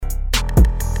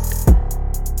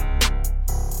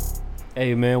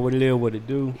Hey man, what it is, what it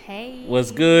do? Hey. What's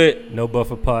good? No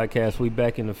Buffer Podcast. We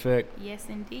back in effect. Yes,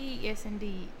 indeed. Yes,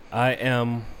 indeed. I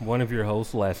am one of your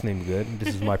hosts, last name Good.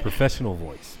 This is my professional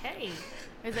voice. Hey.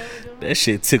 Is that what we're doing? That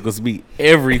shit tickles me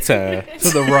every time. To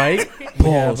the right, we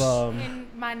have, And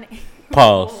my name.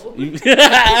 Pause.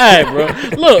 Alright, bro.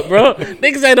 Look, bro.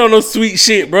 Niggas ain't on no sweet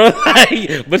shit, bro.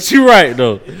 But you right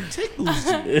though.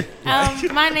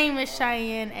 My name is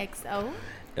Cheyenne XO.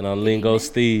 And I'm Lingo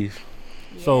Steve.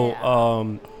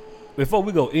 So, before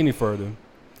we go any further,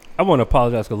 I want to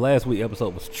apologize because last week's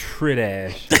episode was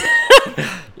trash.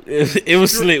 It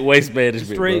was slick waste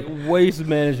management. Straight bro. waste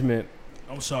management.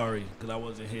 I'm sorry because I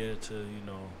wasn't here to,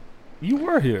 You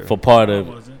were here For part I of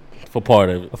it. wasn't. For part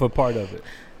of it. for part of it.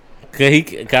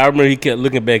 Cause I remember he kept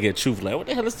looking back at Truth like, what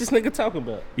the hell is this nigga talking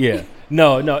about? Yeah.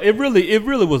 No. It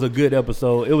really was a good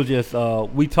episode. It was just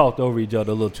we talked over each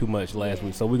other a little too much last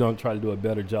week, so we're gonna try to do a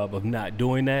better job of not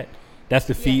doing that. That's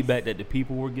the feedback that the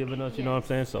people were giving us. You know what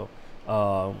I'm saying?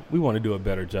 So we want to do a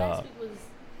better job. Last week was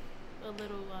a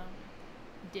little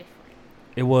different.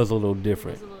 It was a little It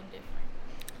different. was a little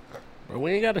different. Bro,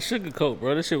 we ain't got a sugarcoat,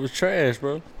 bro. This shit was trash,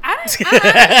 bro.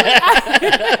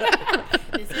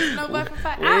 This is no buffer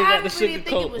fight. We ain't I got the honestly didn't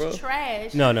think sugarcoat, it was bro.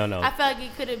 trash. No. I felt like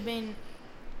it could have been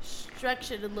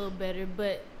structured a little better,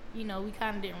 but we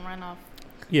kind of didn't run off.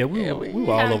 Yeah, we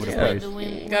were all over the Kinda place. just You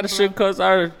ain't got a sugarcoat. I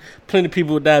heard plenty of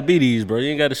people with diabetes, bro. You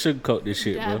ain't got to sugarcoat this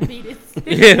shit, bro. Diabetes.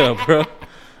 Yeah, bro.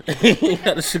 You ain't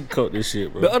got to sugarcoat this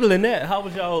shit, bro. But other than that, how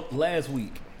was y'all last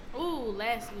week? Ooh,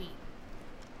 last week.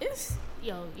 It's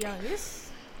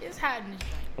hot in this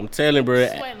joint. I'm telling, bro.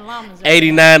 Sweating llamas.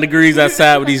 89 degrees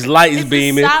outside with these lights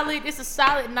beaming. It's a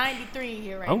solid 93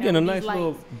 here right now. I'm getting a with nice these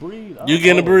little lights. breeze. You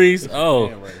getting a breeze? it's a Oh,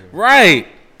 fan right here. right.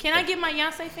 Can I get my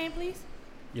Beyonce fan, please?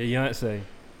 Yeah, Beyonce.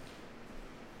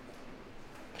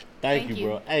 Thank Thank you,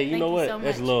 bro. you. Hey, you Thank know you what? so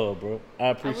That's much. love, bro. I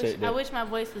appreciate I that. wish my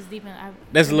voice was deep enough.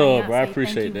 That's My love, bro. I Beyonce,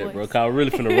 appreciate thank you that, bro. voice. Cause I really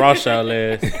finna Ross y'all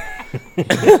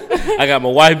ass. I got my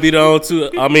wife beater on too.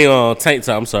 I mean, tank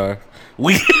top. I'm sorry.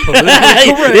 We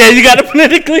yeah, you gotta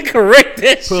politically correct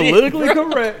that Politically shit. bro.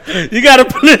 correct. You gotta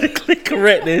politically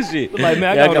correct that shit. Like,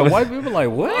 man, Yeah, I got white people like,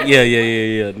 what? Yeah.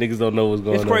 Niggas don't know what's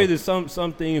going on. It's crazy.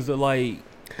 Some things are like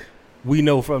we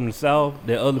know from the South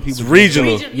that other people It's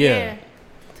regional. Yeah.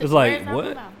 It's like, Where's what?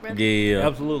 our mouth, brother? Yeah,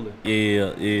 Absolutely.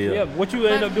 yeah. Yeah. What you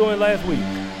end up doing last week?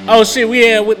 Oh shit, we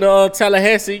had with the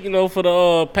Tallahassee, for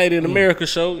the Paid in America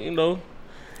show,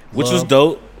 which was Love.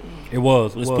 dope. It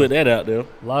was. Let's put that out there.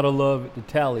 A lot of love to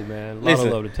Tally, man. A lot Listen.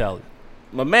 of love to Tally.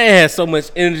 My man had so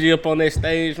much energy up on that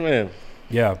stage, man.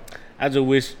 Yeah. I just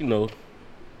wish, we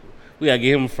gotta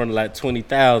get him in front of like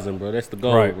 20,000, bro. That's the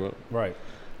goal, Right. bro. Right.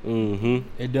 Mm-hmm.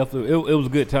 It definitely. It was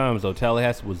good times though.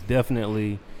 Tallahassee was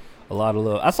definitely a lot of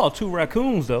love. I saw 2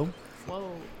 raccoons though.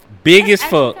 Whoa. Big as That's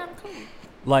actually fuck. kinda cool.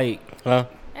 Like Huh?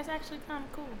 That's actually kind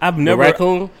of cool. I've The never.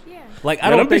 raccoon? Yeah. Like I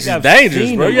Man, don't them think bitches I've dangerous,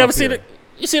 seen bro. them You ever up see here.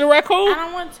 you see the raccoon? I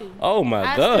don't want to. Oh my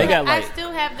I god. They got like- I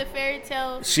still have the fairy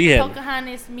tale. She had-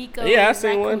 Pocahontas, Miko. Yeah, I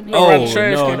seen one. raccoon. No, around Oh the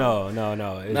trash no, can. no.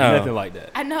 It's No. nothing like that.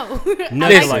 I know.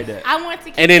 Nothing like that. I want to.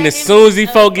 Keep And then that as soon as image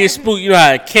these folk of- get spooked, you know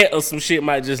how a cat or some shit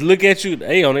might just look at you.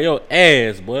 They on your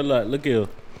ass, boy. Like, look here.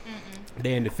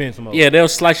 They in defense mode. Yeah, they'll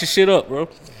slice your shit up, bro.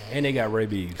 And they got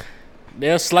rabies.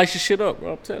 They'll slice your shit up,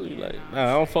 bro. I'm telling you, like, nah,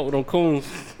 I don't fuck with them coons.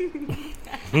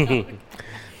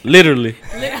 Literally.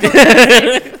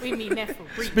 We mean that for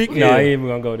real. Speaking, Yeah. no, I ain't even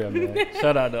gonna go there, man.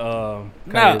 Shout out to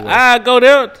Kanye Nah, West. I go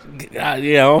there. Yeah,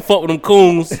 I don't fuck with them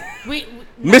coons. We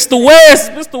Mr.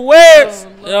 West. Mr. West.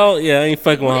 Oh, Yo, yeah, I ain't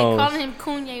fucking with they hoes. calling him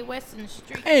Kanye West in the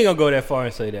street. I ain't gonna go that far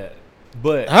and say that.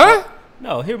 But Huh?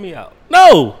 no, hear me out.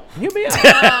 No. Hear me out.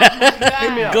 Oh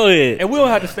my God. Go ahead. And we don't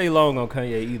have to stay long on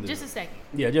Kanye either. Just a second.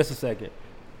 Yeah, just a second.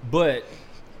 But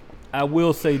I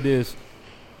will say this.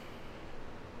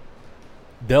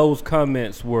 Those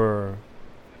comments were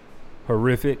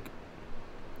horrific.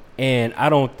 And I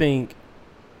don't think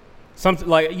something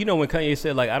like, when Kanye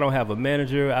said, like, I don't have a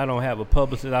manager, I don't have a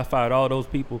publicist, I fired all those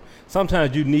people.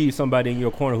 Sometimes you need somebody in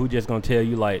your corner who just gonna tell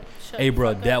you, like, Shut hey, the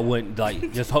bro, fuck that up. wasn't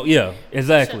like just yeah,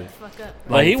 exactly. Shut the fuck up.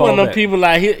 But he fall one of them back. people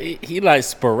like he like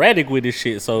sporadic with this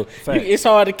shit, so Fact. it's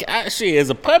hard to shit as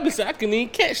a publicist. I can even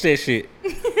catch that shit.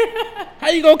 How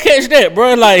you gonna catch that,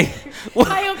 bro? Like,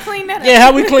 How you clean that up? yeah,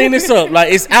 how we clean this up?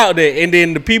 Like, it's out there, and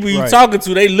then the people you Right. talking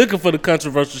to, they looking for the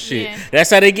controversial shit. Yeah. That's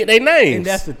how they get their names. And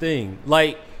that's the thing.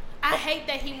 Like, I hate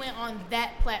that he went on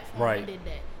that platform Right. and did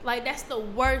that. Like, that's the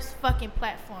worst fucking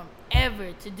platform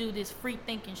ever to do this free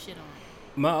thinking shit on.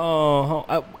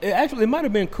 my it might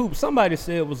have been Coop. Somebody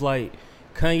said it was like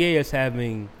Kanye is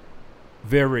having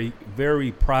very,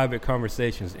 very private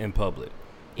conversations in public.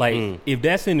 Like, if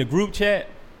that's in the group chat,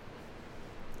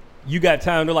 you got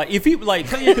time to like. If he like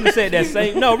Kanye could have said that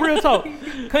same. No, real talk.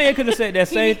 Kanye could have said that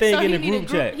same thing in the group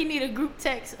chat. He need a group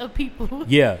text of people.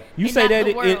 Yeah, you and say not that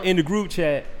the world. in the group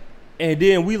chat, and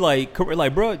then we like,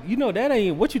 bro, you know that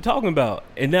ain't what you talking about.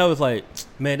 And that was like,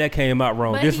 man, that came out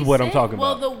wrong. But This he is what I'm said- talking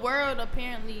well, about. the world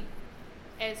apparently,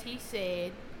 as he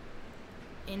said,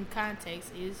 in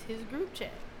context, is his group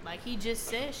chat. Like he just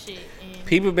said shit, and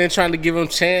People been trying to give him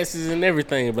chances and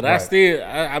everything, but Right.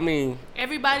 I mean,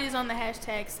 everybody's on the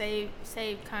hashtag save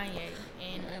Kanye,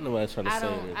 and ain't nobody trying to say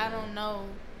that. I don't know.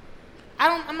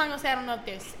 I'm not gonna say I don't know if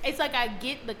there's. It's like I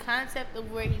get the concept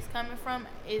of where he's coming from.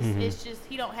 It's just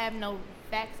he don't have no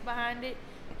facts behind it.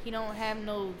 He don't have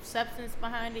no substance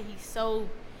behind it. He's so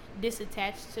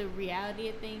disattached to reality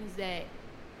of things that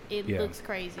it Yeah. looks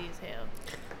crazy as hell.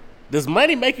 Does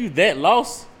money make you that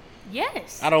lost?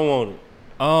 Yes. I don't want it.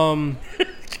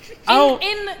 I don't.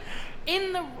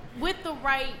 In the with the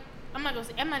right. I'm not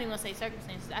even gonna say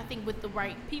circumstances. I think with the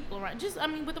right people around.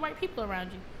 With the right people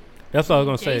around you. That's what I was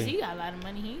gonna Jay-Z say. got a lot of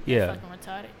money. He Yeah. fucking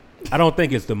retarded. I don't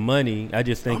think it's the money. I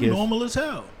just think I'm it's normal as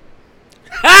hell.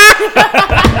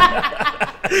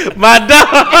 My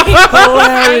dog,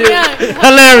 Hey, yeah.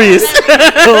 hilarious.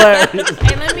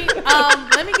 Hey, let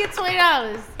me get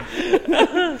 $20.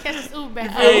 Catch this Uber back.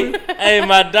 hey,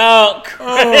 my dog,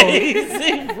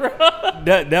 crazy, bro.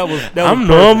 that was I'm perfect.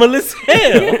 normal as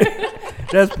hell.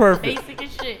 That's perfect. Basic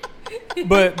as shit.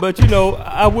 But you know,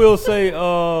 I will say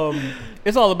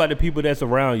it's all about the people that's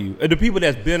around you, and the people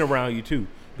that's been around you too.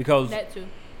 Because That too.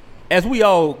 as we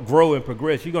all grow and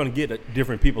progress, you're gonna get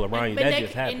different people around you. But That they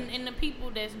just can- happens. and the people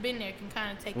that's been there can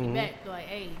kind of take you back. Like,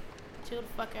 hey, chill the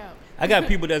fuck out. I got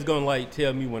people that's gonna like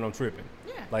tell me when I'm tripping,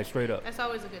 Yeah. like straight up. That's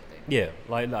always a good thing. Yeah,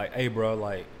 like, hey, bro,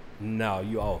 like, no,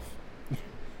 you off.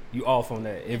 You off on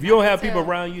that. If you don't have people tell.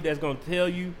 around you that's gonna tell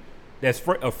you, that's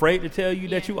afraid to tell you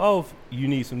that Yeah. you off, you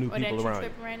need some new Or that people you around you.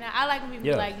 tripping right now. I like when people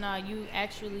Yeah. be like, nah, you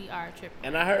actually are tripping.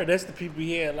 And I heard that's the people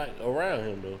he had like around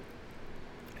him though.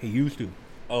 He used to.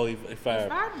 Oh, he fired.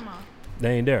 Fire them off.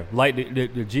 They ain't there. Like the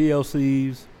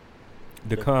GLCs,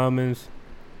 the Commons,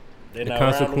 They the not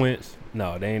around him? Consequence.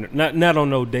 No, they ain't. Not on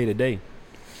no day to day.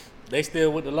 They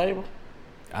still with the label?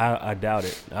 I doubt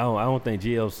it. I don't think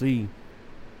GLC.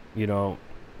 You know,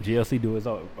 GLC do his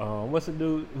own. What's the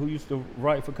dude who used to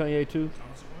write for Kanye too?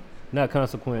 Not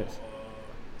Consequence.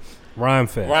 Rhyme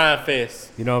Fest. Ryan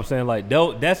Fest. You know what I'm saying? Like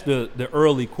that's the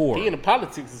early core. He in the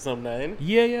politics or something now, ain't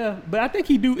he? Yeah. But I think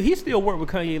he still work with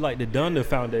Kanye, like the Donda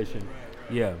Foundation.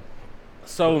 Yeah.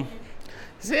 So,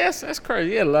 see, that's crazy.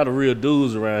 He had a lot of real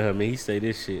dudes around him, and he say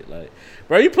this shit. Like,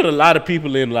 bro, you put a lot of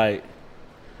people in, like,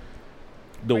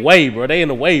 the way, bro. They in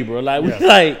the way, bro. Like, we, Yeah.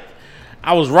 like,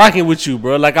 I was rocking with you,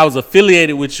 bro. Like, I was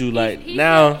affiliated with you. Like, He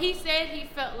now. said, he said he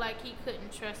felt like he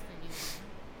couldn't trust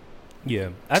in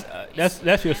you. Yeah.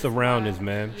 That's your surroundings, why-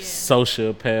 man. Yeah.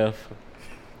 Sociopath.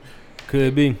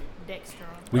 Could be.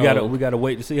 Dextron. We gotta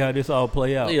wait to see how this all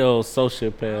play out. Yo, I don't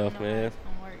sociopath, know how man. it's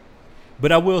gonna work.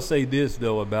 But I will say this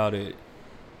though about it.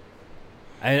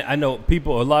 I know a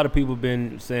lot of people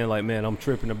been saying like, man, I'm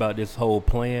tripping about this whole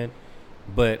plan,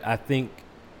 but I think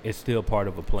it's still part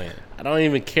of a plan. I don't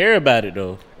even care about it,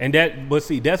 though. And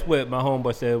that's what my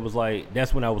homeboy said was like.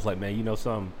 That's when I was like, man, you know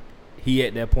something. He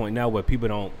at that point now where people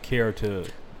don't care to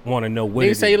want to know what. They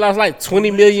it say is. he lost like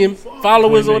 20 million followers 20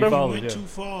 or million whatever. followers. Went yeah. too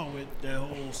far with that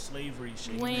whole slavery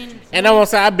shit. When And I want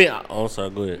to say, I've been. Oh,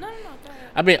 sorry, go ahead. no, go ahead.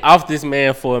 I've been off this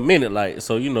man for a minute, like,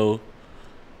 so, you know,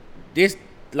 this,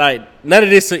 like, none of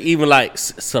this even, like,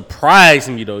 surprise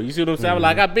me, though. You see what I'm saying?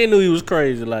 Like, I been knew he was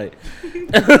crazy, like,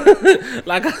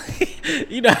 like,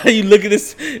 you know how you look at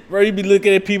this, bro, you be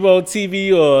looking at people on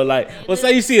TV or, like, well,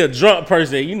 say you see a drunk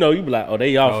person, you know, you be like, oh,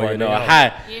 they off Oh, right yeah, now, they or off.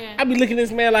 high. Yeah. I be looking at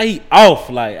this man like he off,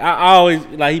 like, I always,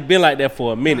 like, he been like that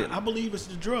for a minute. I believe it's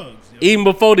the drugs. Yo. Even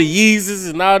before the Yeezys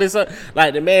and all this,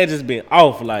 like, the man just been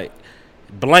off, like,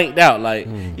 blanked out, like,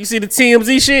 you see the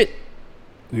TMZ shit?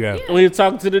 Yeah. When he was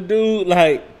talking to the dude,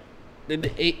 like,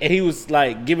 he was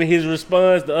like giving his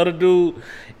response, the other dude,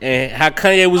 and how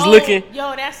Kanye was looking.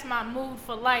 Yo, that's my mood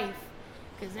for life.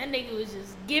 Cause that nigga was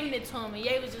just giving it to him, and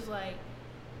Ye was just like,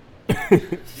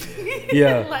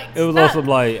 Yeah. like It was stuck. also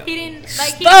like he didn't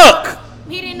like Stuck.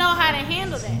 He didn't know how to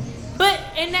handle that.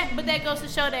 But that goes to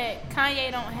show that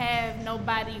Kanye don't have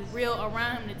nobody real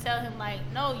around him to tell him like,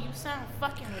 no, you sound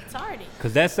fucking retarded.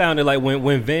 because that sounded like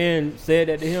when Van said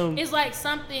that to him, It's like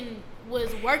something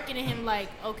was working in him. Like,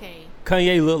 okay,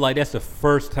 Kanye looked like that's the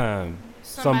first time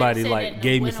somebody said like that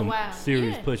gave me in a some while.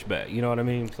 serious Yeah. pushback. You know what I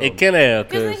mean? So, It can have,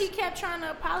 Because then cause he kept trying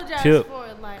to apologize Tip. for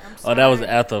it. Like, I'm sorry. that was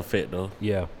after effect though.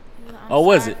 yeah. I'm Oh,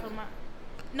 was sorry it? for my-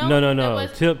 No. that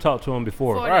was Tip talked to him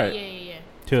before. before Right. that. Yeah.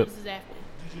 Tip. This is after.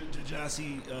 Did y'all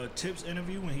see Tip's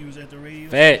interview when he was at the radio?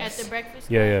 At Facts. the breakfast.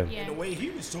 Yeah, Club? yeah. And the way he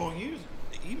was talking,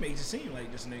 he makes it seem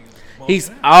like this nigga's He's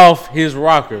balling out. off his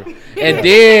rocker, and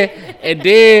then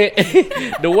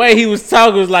the way he was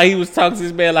talking was like he was talking to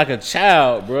this man like a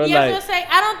child, bro. Yeah, I Like was gonna say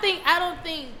I don't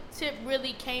think Tip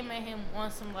really came at him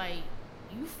on some like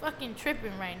you fucking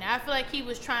tripping right now. I feel like he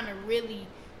was trying to really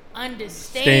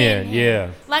understand him.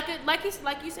 yeah. Like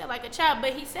you said, like a child.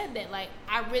 But he said that like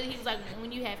he was like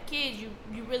when you have kids, you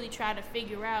really try to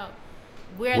figure out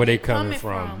where they they coming coming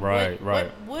from. from. Right, right.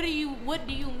 What do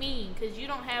you mean? Because you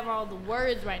don't have all the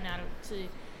words right now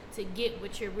to get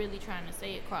what you're really trying to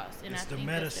say across. And It's I the think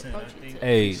medicine. I that's the approach he think took. if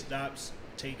Hey. he stops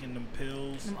taking them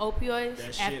pills, Them opioids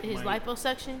That shit after his might-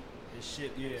 liposuction. this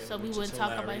shit, yeah. So we which wouldn't is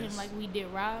talk about hilarious. him like we did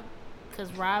Rob,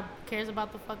 because Rob cares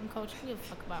about the fucking culture. We give a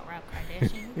fuck about Rob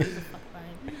Kardashian. We give a fuck about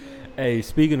him. Hey,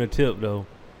 speaking of Tip though,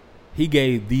 he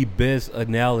gave the best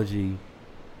analogy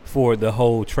for the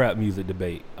whole trap music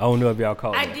debate. I don't know if y'all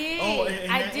caught I it. did. Oh, in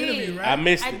I that did. interview, right? I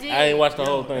missed I it. did. I ain't watched the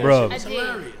whole thing. Bro. It's I did.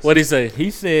 hilarious. What'd he say?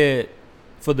 He said,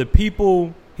 for the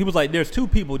people, he was like, there's two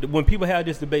people. When people have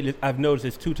this debate, I've noticed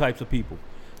there's two types of people.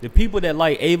 The people that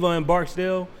like Ava and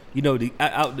Barksdale, you know, get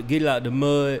it out the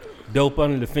mud, dope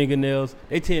under the fingernails,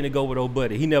 they tend to go with old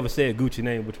buddy. He never said Gucci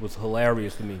name, which was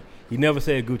hilarious to me. He never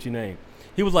said Gucci name.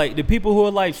 He was like, the people who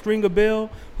are like Stringer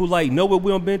Bell, who like know what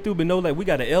we done been through, but know like we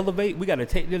got to elevate, we got to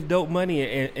take this dope money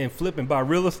and flip and buy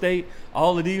real estate,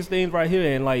 all of these things right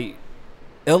here, and like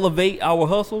elevate our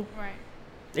hustle. Right.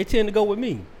 They tend to go with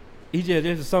me. This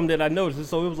is something that I noticed. And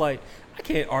so it was like, I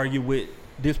can't argue with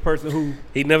this person who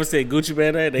He never said Gucci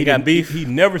man name. They he got didn't- beef. He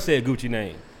never said Gucci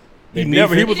name. They He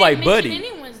never. He beefing? was He like didn't mention buddy.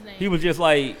 anyone's name. He was just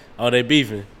like Oh, they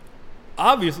beefing.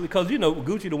 obviously because you know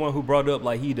Gucci the one who brought up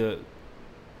like he the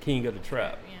king of the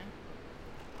trap. Yeah.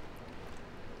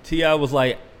 T.I. was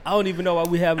like, I don't even know why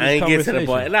we having I this ain't get to conversation.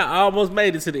 the point, and I almost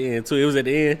made it to the end too. It was at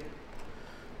the end.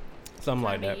 Something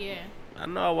like that. Yeah. I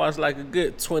know I watched like a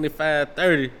good 25,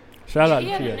 30. Shout out He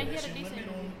to had a T.I. decent.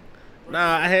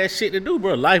 Nah, I had shit to do,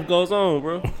 bro. Life goes on,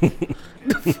 bro.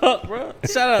 The fuck, bro.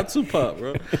 Shout out Tupac,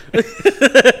 bro.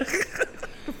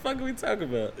 The fuck are we talking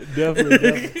about?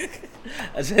 Definitely.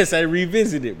 I just I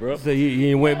revisit it, bro. So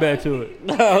you went back to it.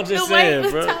 No, I'm just The way saying,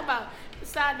 let's bro. talk about.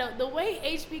 Side note, the way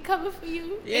HB coming for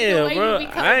you, Yeah, and the way bro, you be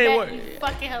I coming ain't back, wor- you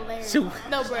fucking hilarious. Shoot.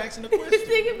 No, bro, asking the this question.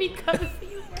 nigga be coming for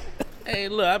you, bro. Hey,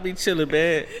 look, I be chilling,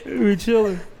 man. We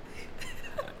chilling.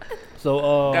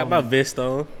 So Got my vest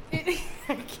on. I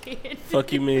can't.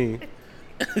 Fuck you mean?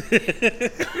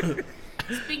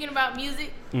 Speaking about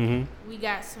music, hmm we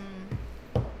got some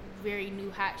very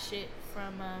new hot shit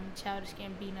from Childish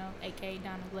Gambino, aka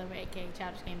Donald Glover, aka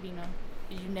Childish Gambino.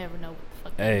 Cause you never know what the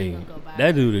fuck Hey, you gonna go by.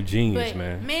 that dude a genius, but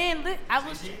man. look, I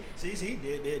was See,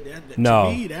 that, No.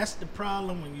 to me, that's the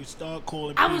problem when you start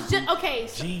calling I was people just okay.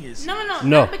 So, genius. No, No.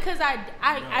 not because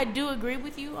I do agree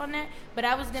with you on that, but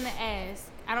I was gonna ask.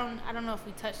 I don't know if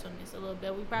we touched on this a little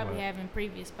bit. We probably Right. have in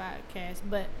previous podcasts,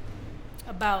 but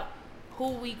about who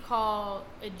we call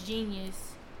a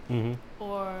genius hmm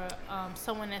or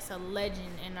someone that's a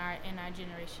legend in our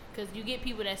generation. Because you get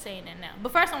people that saying that now.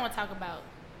 But first, I want to talk about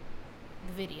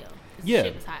the video. 'Cause Yeah. the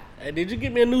shit was hot. Hey, did you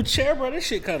get me a new chair, bro? This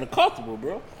shit kind of comfortable,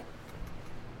 bro.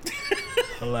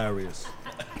 Hilarious.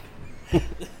 Did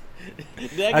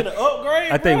I get an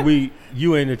upgrade? I think bro?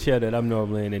 you in the chair that I'm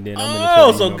normally in, and then I'm in the chair.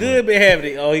 Oh, that so you good been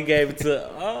having it. Oh, he gave it to.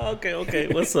 Oh, okay.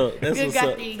 What's up? That's We what's got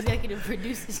up. the executive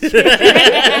producer's chair.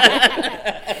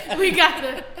 We got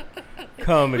the.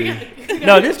 comedy.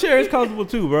 No, this chair is comfortable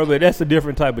too, bro. But that's a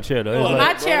different type of chair, though. It's Oh,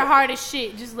 like- My chair hard as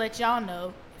shit. Just let y'all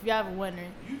know if y'all ever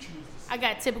wondering. I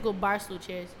got typical barstool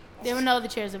chairs. There were no other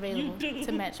chairs available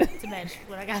to match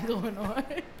what I got going on.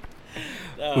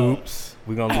 oops,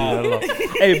 we gonna leave that alone.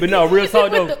 Hey, but no, real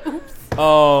talk With though. the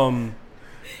oops.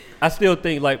 I still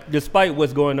think, like, despite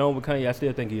what's going on with Kanye, I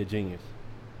still think he's a genius.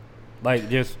 Like,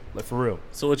 just like for real.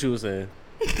 So what you were saying?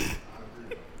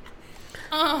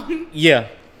 Um, Yeah,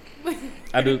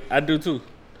 I do too.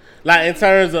 Like in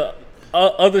terms of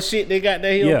other shit they got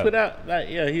that he Yeah. don't put out. Like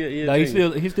he Like,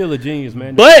 he's still a genius,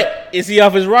 man. But is he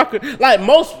off his rocker? Like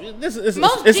most, it's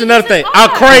Most another thing. geniuses I'm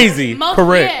are. crazy, Most-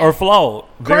 correct yeah. or flawed?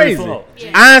 Very crazy. flawed.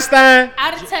 Yeah. Einstein,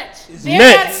 Out of touch. Is Very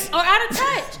nuts. out of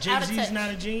touch. Jay Out of Z's touch. not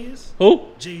a genius. who?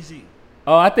 Jay Z.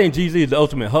 Oh, I think Jeezy is the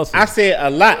ultimate hustler. I said a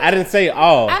lot. I didn't say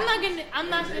all. I'm not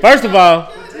gonna. First of all,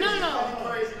 No.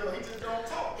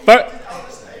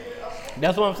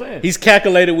 That's what I'm saying. he's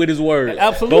calculated with his words.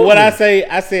 Absolutely. But what I said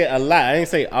a lot. I didn't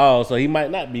say all, so he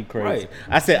might not be crazy. Right.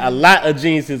 I said a lot of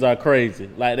geniuses are crazy.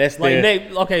 Like that's like, their,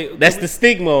 Nate, okay, that's the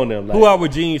stigma on them. Like, who are we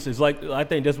geniuses? Like, I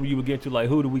think that's what you would get to. Like,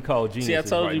 who do we call geniuses? see, I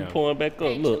told right you now? pulling back up.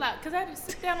 Hey, Look, chill out, cause I just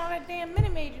sit down on that damn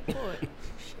Minute Maid report.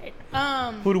 Shit.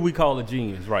 Who do we call a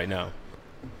genius right now?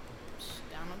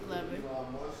 Donald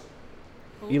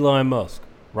Glover. Elon Musk,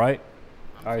 right?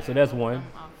 All right, so that's one. I'm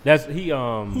off. That's he.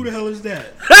 Who the hell is that?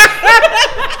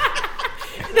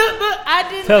 Look, I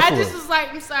didn't. I Tesla. just was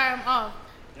like, I'm sorry, I'm off.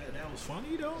 That was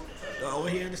funny though. All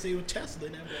he had to say was Tesla.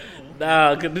 And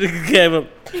Nah, cause the nigga gave him.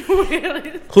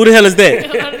 Who the hell is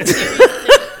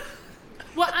that?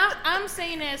 Well, I'm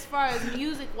saying as far as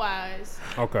music wise,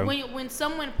 Okay. when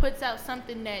someone puts out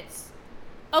something that's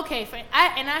okay, I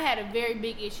had a very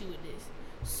big issue with this.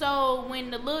 So when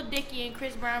the Lil Dicky and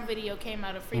Chris Brown video came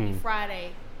out of Freaky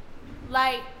Friday,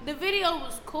 like the video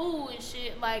was cool and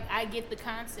shit. Like I get the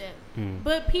concept,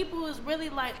 but people was really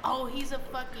like, "Oh, he's a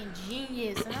fucking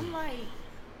genius," and I'm like,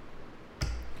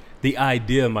 The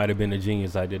idea might have been a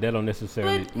genius idea. That don't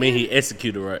necessarily. But- I mean, he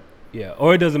executed right. Yeah,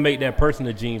 or it doesn't make that person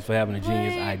a genius for having a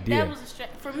genius "What?" idea. That was a stretch.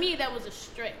 For me, that was a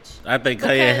stretch. I think Kanye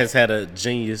Because- has had a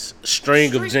genius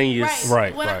string of genius.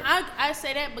 Right, When right. I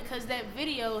say that because that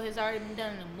video has already been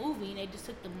done in a movie, and they just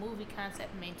took the movie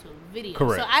concept and made it to a video.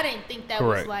 Correct. So I didn't think that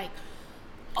Correct. was like,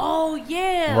 oh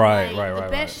yeah, Right, like, right, the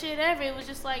best right. shit ever. It was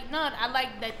just like, no, I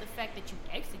like that the fact that you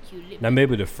executed it. Now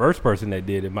maybe the first person that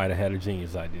did it might have had a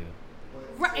genius idea.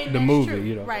 Right, and the that's movie, true.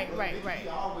 you know. Right. He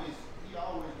always do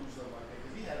something like that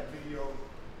because he had a video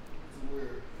to where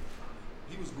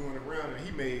he was going around and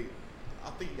he made.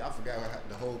 I forgot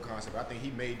the whole concept. I think he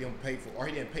made them pay for, or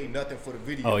he didn't pay nothing for the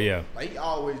video. Oh, yeah. Like he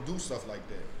always do stuff like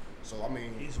that. So I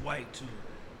mean, He's white too.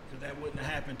 Cause that wouldn't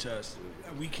have happened to us.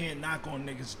 We can't knock on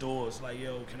niggas' doors like,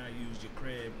 yo, can I use your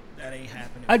crib? That ain't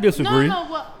happening. I disagree. No,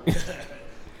 well,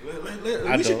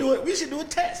 We should do it. We should do a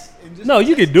test. And just No,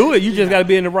 you test can do it. You just got to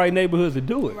be in the right neighborhoods to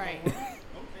do it. right.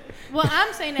 Well,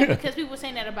 I'm saying that because people were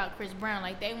saying that about Chris Brown.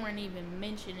 Like they weren't even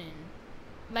mentioning.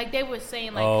 Like they were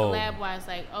saying like Oh. collab wise,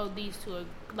 like oh these two are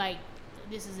like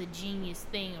this is a genius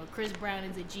thing, or Chris Brown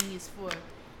is a genius for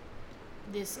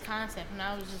this concept, and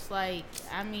I was just like,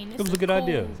 I mean, it's was a good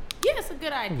idea. Yeah, it's a good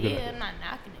good idea. idea. I'm not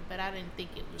knocking it, but I didn't think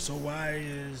it was. So why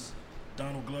is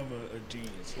Donald Glover a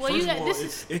genius? Well, you First got- of all, this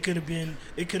is- it could have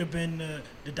been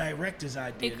the director's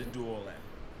idea to do all that.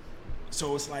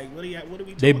 So it's like, what are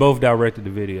we? They talking both directed the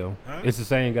video. Huh? It's the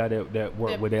same guy that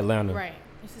worked with Atlanta. Right.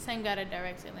 It's the same guy that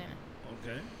directs Atlanta.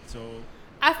 Okay, so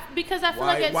Because I feel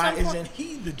like at why some point, isn't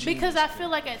he the genius? because I feel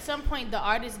like at some point the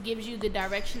artist gives you the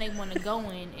direction they want to go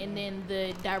in, and then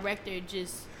the director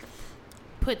just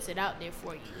puts it out there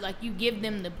for you. Like you give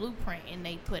them the blueprint and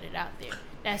they put it out there.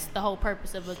 That's the whole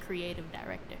purpose of a creative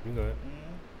director. You go ahead.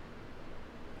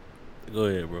 Go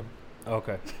ahead, bro.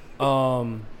 Okay.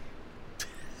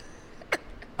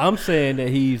 I'm saying that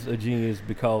he's a genius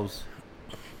because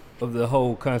of the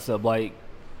whole concept. Like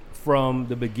from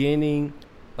the beginning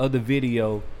of the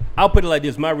video, I'll put it like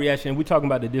this: my reaction. We're talking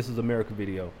about the "This Is America"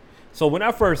 video. So when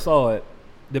I first saw it,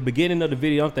 the beginning of the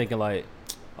video, I'm thinking like,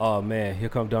 "Oh man, here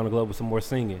comes Donald Glover with some more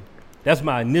singing." That's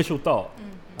my initial thought.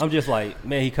 I'm just like,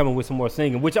 man, he coming with some more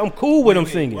singing, which I'm cool with him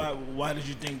singing. Why did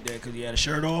you think that? Because he had a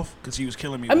shirt off? Because he was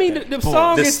killing me. I with mean, that. the Pause.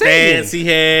 song The is singing. stance he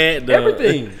had,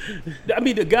 Everything. I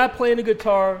mean, the guy playing the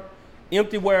guitar,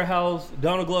 empty warehouse,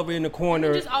 Donald Glover in the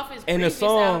corner, Just off his and the previous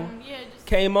song album, yeah, just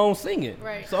came on singing.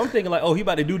 Right. So I'm thinking like, oh, he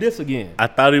about to do this again. I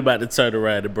thought he about to turn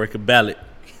around and break a ballad.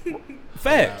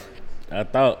 Fact. I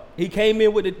thought. He came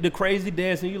in with the crazy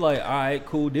dance, and you like, all right,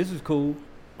 cool, this is cool.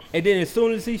 And then as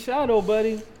soon as he shot, oh,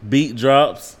 buddy, Beat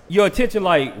drops. your attention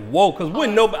like, whoa, because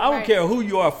wouldn't nobody, I don't right. care who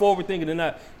you are, forward thinking or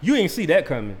not, you ain't see that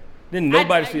coming. Didn't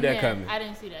nobody see that coming. I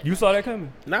didn't see that. You saw that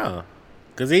coming? Nah.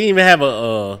 Cause he didn't even have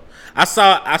a I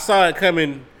saw it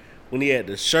coming when he had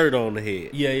the shirt on the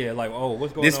head. Yeah, like, oh,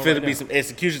 what's going This on finna right be now? some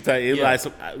execution type. It was Yeah. like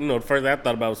some, the first thing I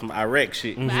thought about was some Iraq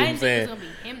shit. You But know I what I'm didn't think it was saying? gonna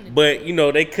be him.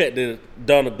 But they cut the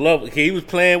Donald Glover. He was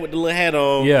playing with the little hat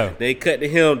on. Yeah. They cut to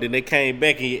him. Then they came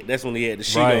back and that's when he had the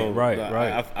sheet Right, on. right, Like,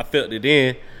 right. I felt it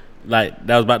then. Like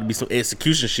that was about to be some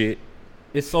execution shit.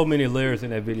 It's so many layers in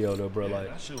that video though, bro. Like,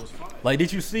 That shit was fire. like,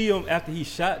 did you see him after he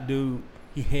shot dude?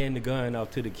 He hand the gun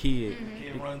off to the kid.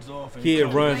 Kid runs off. And Kid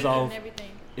comes runs Blanket off. and everything.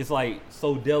 It's like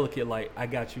so delicate. Like, I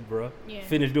got you, bro. Yeah.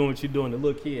 Finish doing what you're doing. The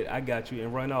little kid, I got you,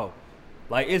 and run off.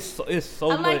 Like it's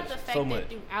so I much, like the fact so that much.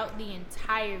 throughout the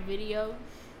entire video,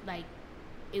 like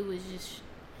it was just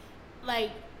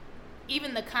like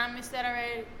even the comments that I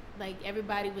read, like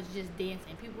everybody was just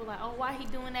dancing. People were like, "Oh, why he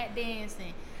doing that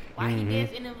dancing? Why Mm-hmm. he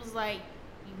dancing?" And it was like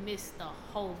you missed the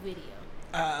whole video.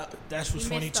 That's what's You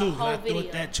funny missed the too. whole I thought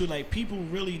video. that too. Like people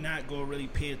really not gonna really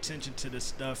pay attention to the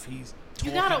stuff he's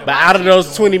You talking gotta about. But out of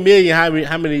those 20 million,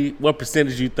 how many? What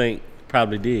percentage you think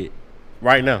probably did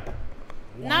right now?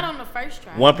 Not on the first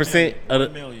try. 1% of 1 the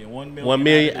million. 1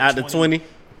 million out of 20.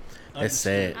 That's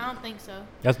sad. I don't think so.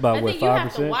 That's about I what, think you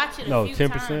have to 5%? watch it a No, few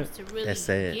 10%. times to really That's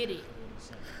sad. get it.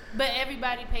 But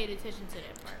everybody paid attention to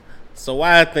that part. So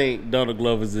why I think Donald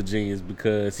Glover's a genius,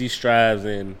 because he strives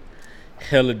in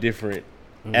hella different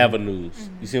avenues.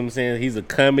 You see what I'm saying? He's a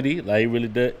comedy, like he really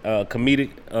does.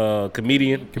 Comedian.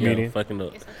 Yeah, fucking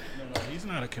up. It's okay. No, he's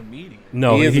not a comedian.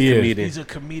 No, he is a he is. comedian. He's a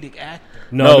comedic actor.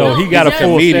 No, he got a he's a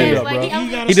full comedian. stand up, Like,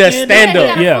 bro. He does stand Yeah, up. he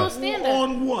got a Yeah. full stand-up.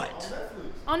 On what?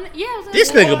 On, yeah, it was on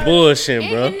This nigga bullshitting, and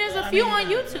bro. there's a few on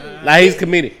YouTube. Like he's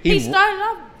comedic. He started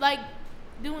off like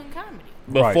doing comedy.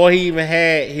 Before he even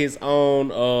had his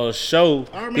own show,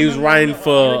 he was writing I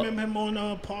for remember him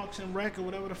on Parks and Rec or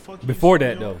whatever the fuck. he Before used to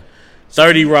that, be on. though.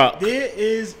 30 Rock. There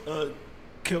is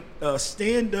a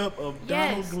stand-up of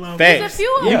Donald Yes. Glover. There's Facts. a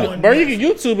few of Yeah. them. Bro, you can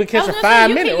YouTube and catch a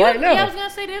 5-minute right Yeah, I now. was gonna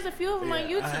say there's a few of them on I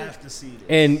YouTube. have to see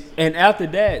this. And after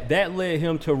that led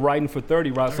him to writing for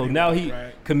 30 Rock. So 30 now Rock, he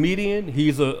right. comedian.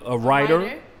 He's a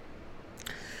writer,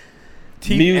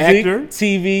 TV Music, actor.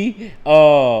 TV,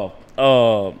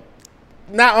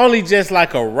 not only just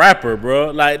like a rapper,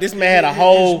 bro. Like this man had a His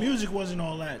whole. music wasn't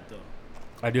all that though.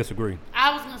 I disagree.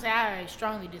 I was gonna say I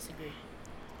strongly disagree.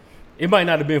 It might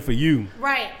not have been for you,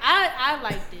 Right, I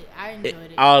liked it. I enjoyed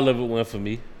it. All of it went for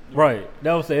me. right?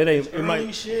 That was it. Ain't. It Early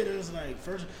might. shit is like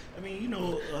first. I mean,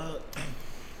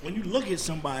 when you look at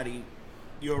somebody,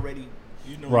 you already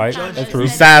Right, judge that's them. true. You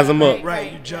size them up.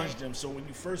 Right, you judge them. So when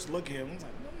you first look at him, I'm like,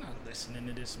 I'm not listening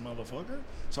to this motherfucker.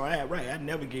 So I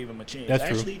never gave him a chance. That's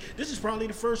true. Actually, this is probably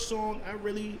the first song I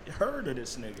really heard of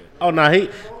this nigga. Oh no,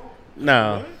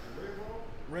 no.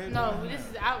 Red No, Bone. this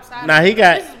is outside. Nah, he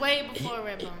got- This is way before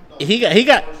Redbone. He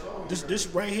got. This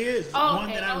right here is Oh, one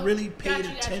okay. that I Oh, really got paid you,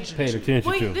 got you. attention Paid to. attention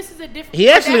Wait, to. this is a different. He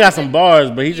actually got some bars,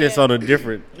 but he's just Yeah. on a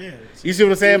different. Yeah. You see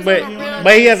what I'm saying? He's But on a real-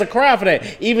 but he has a crowd for that.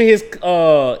 Even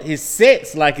his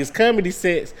sets, like his comedy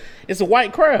sets, it's a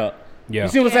white crowd. Yeah. You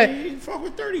see what I'm saying? He fuck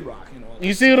with 30 Rock,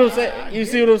 You see what I'm saying? You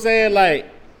see what I'm saying? Like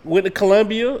with the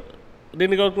Columbia,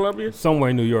 didn't he go to Columbia?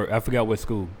 Somewhere in New York. I forgot what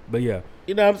school, but yeah.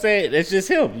 You know what I'm saying? That's just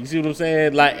him. You see what I'm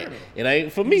saying? Like it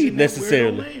ain't for me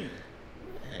necessarily.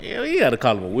 Yeah, you gotta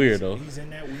call him a weirdo. He's in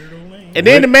that weirdo lane. And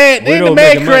then the man Weirdos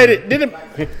making credit. Then the,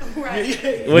 what he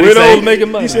Weirdos say?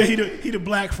 making money. He said he the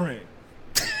black friend.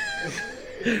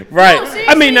 Right. No,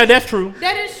 I mean, no, that's true.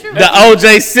 That is true. The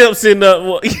O.J. Simpson, you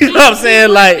know what I'm saying?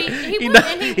 would Like, be- he you would- know,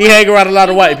 and he he would- hang around a lot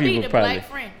of he white would be people, the probably. black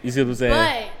friend. You see what I'm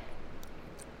saying?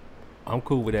 But I'm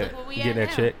cool with that. Look where we Get at that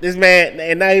now. check. This man,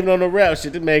 and not even on the rap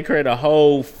shit, this man created a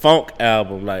whole funk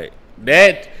album. Like,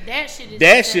 that that shit is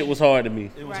that insane. shit was hard to me.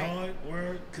 It was Right. hard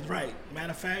word. Cause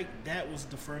matter of fact, that was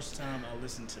the first time I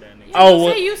listened to that nigga. You Oh, said-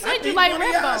 well- you I said you think like one of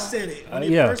y'all Redbone. said it when it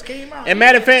yeah. first came out. And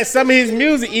matter of fact, some of his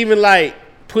music even, like,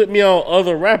 put me on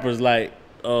other rappers, like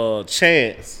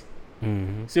Chance.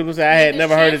 Mm-hmm. See what I'm saying? I had The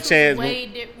never heard of was Chance.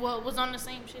 was on the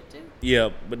same shit too. Yeah,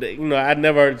 but I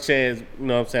never heard of Chance. You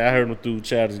know what I'm saying? I heard him through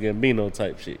Childish Gambino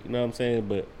type shit. You know what I'm saying?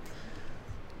 But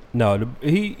No,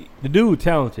 the dude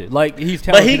talented. Like he's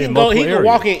but talented he in can go. multiple He can areas.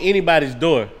 walk in anybody's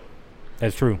door.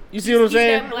 That's true. You see what I'm He's that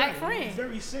saying? black He's friend.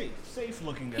 very safe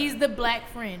looking guy. He's the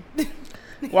black friend.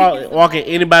 Walk in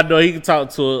anybody's door. He can talk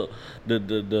to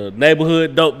the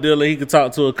neighborhood dope dealer. He can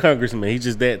talk to a congressman. He's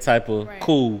just that type of Right.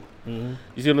 cool. You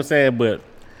see what I'm saying? But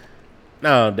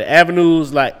no, the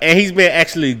avenues, like, and he's been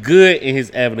actually good in his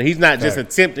avenue. He's not just Right.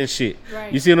 attempting shit.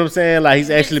 Right. You see what I'm saying? Like, he's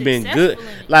He's actually been successful good. in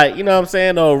it. Like, you know what I'm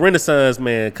saying? Or Renaissance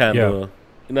man kind Yeah. of.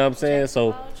 You know what I'm saying? So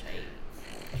All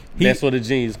trade. that's where the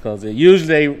genius comes in.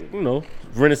 Usually, they,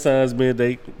 Renaissance men,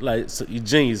 they like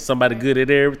genius, somebody good at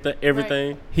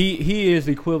everything, He is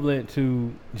equivalent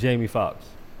to Jamie Foxx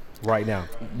right now.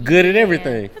 good at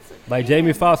everything. Like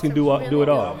Jamie Foxx can do it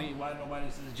all. Why nobody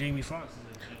says Jamie Foxx is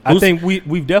a I think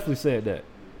we've definitely said that.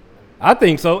 I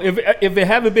think so. If it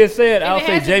haven't been said, If I'll it say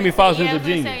hasn't Jamie been Foxx said, is yeah, a I was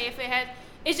gonna genius. say, if it has,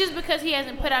 it's just because he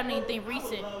hasn't put out anything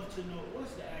recent. I'd love to know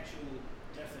what's the actual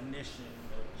definition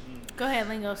of genius. Go ahead,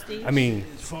 Lingo Steve. I mean,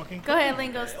 It's fucking go ahead,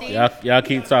 Lingo Steve. Y'all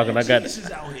keep talking. I got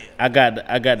geniuses out here.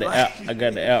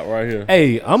 the app right here.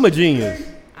 hey, I'm a genius.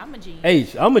 I'm a genius.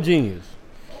 H, I'm a genius.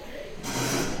 I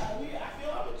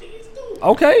feel I'm a genius too.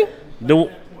 Okay, The- You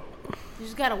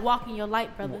just gotta walk in your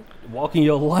light, brother. walk in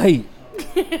your light.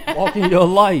 Walk in your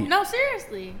light. No,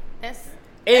 seriously. That's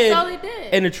And, all he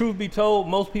did. and the truth be told,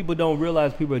 most people don't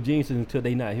realize people are geniuses until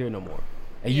they not here no more.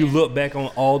 And you Yeah. look back on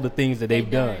all the things that they've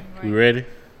done. right. You ready?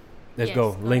 Let's Yes,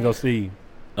 go. go Lingo ahead. Steve.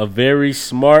 A very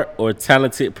smart or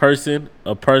talented person,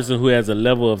 a person who has a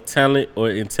level of talent or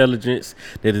intelligence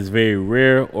that is very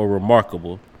rare or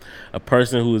remarkable, a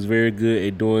person who is very good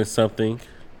at doing something.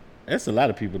 That's a lot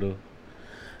of people though.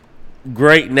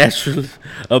 Great natural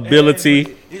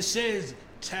ability. It says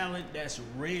talent that's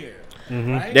rare.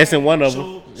 Mm-hmm. Right? That's in one of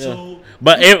them. So,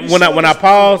 But we when saw I this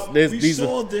pause, before. there's we these.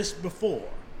 saw this before.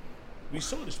 We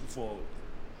saw this before.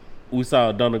 We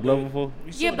saw Donald Glover before.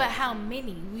 We saw Yeah, but that. how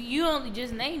many? You only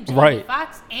just named Jamie Right.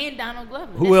 Foxx and Donald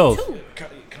Glover. Who That's else? 2.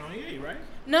 Kanye, right?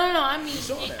 No, I mean,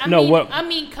 saw that. I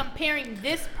mean, comparing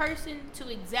this person to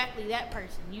exactly that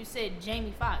person. You said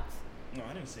Jamie Foxx. No,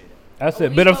 I didn't say that. I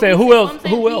said, We but I'm spoke- saying, we who said- else? I'm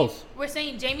saying Who else? We're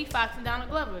saying Jamie Foxx and Donald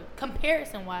Glover,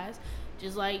 comparison wise,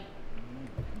 just like.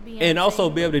 Beyonce. And also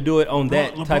be able to do it on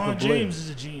that LeBron type of James blend. is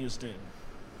a genius then.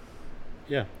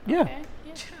 Yeah. Yeah. Okay,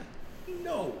 yeah.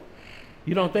 No.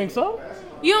 You don't think so?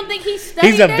 You don't think he studied?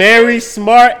 He's a that? very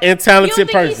smart and You don't talented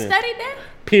think person. he studied that?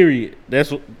 Period.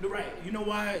 That's what. Right.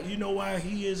 You know why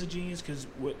he is a genius? Because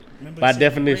remember By I said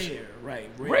definition. rare. Right.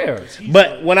 Rare. 'Cause he's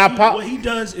But when I pop- what he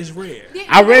does is rare. Yeah,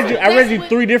 I read you. that's what-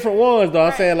 3 different ones though. I'm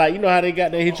Right. saying like, you know how they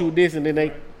got they hit you with this and then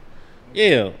they.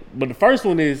 Yeah, but the first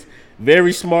one is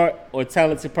very smart or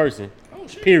talented person. Oh,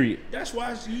 shit. Period. That's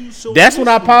why it's used so. That's when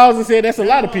I loosely. paused and said that's a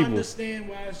lot of Now I people. understand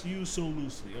why it's used so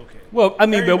loosely. Okay. Well, I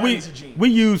mean, but Everybody's a genius. we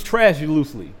use trash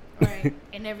loosely. Right,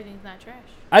 and everything's not trash.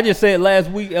 I just said last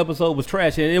week episode was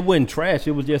trash, and it wasn't trash.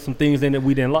 It was just some things in it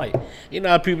we didn't like. You know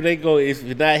how people they go, if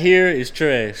it's not here, it's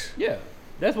trash. Yeah,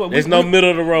 that's what There's no middle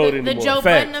of the road The anymore. Joe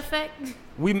Facts. Budden effect.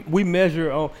 we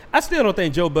measure on. I still don't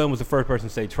think Joe Budden was the first person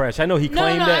to say trash. I know he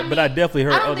claimed that, but I definitely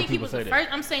heard I don't other think he people was say the that.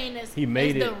 first. I'm saying this. He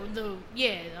made it.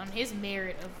 On his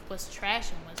merit of what's trash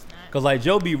and what's not. Cause like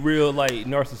Joe be real like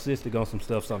narcissistic on some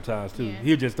stuff sometimes too. Yeah.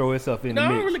 He'll just throw himself in No, the I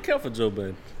mix. don't really care for Joe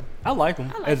Budden. I like him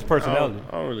like as a him. personality.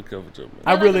 I don't really care for Joe Budden.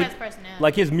 I like really him as personality.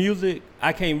 like his music.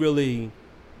 I can't really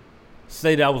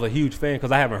say that I was a huge fan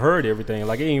because I haven't heard everything.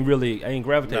 Like I ain't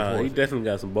gravitating Nah, he towards it. definitely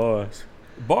got some bars.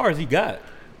 Bars he got.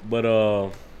 But I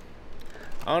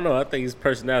don't know. I think his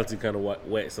personality kind of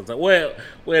wet sometimes. Well,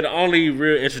 the only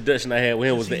real introduction I had with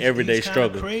him was the everyday he's kinda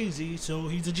struggle. Crazy, so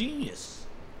he's a genius.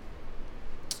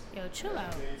 Yo, chill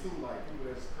out. They too, like people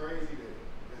that's crazy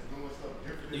that's doing stuff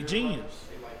different. They than genius.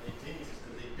 everybody. They geniuses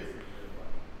because they different than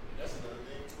everybody. That's another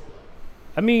thing too.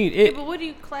 Like, I mean Yeah, it. but what do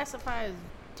you classify as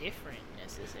different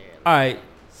necessarily? All right,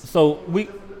 so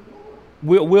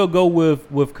we'll go with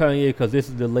Kanye because this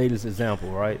is the latest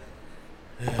example, right?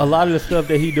 A lot of the stuff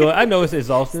that he doing, I know it's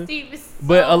exhausting, Steve is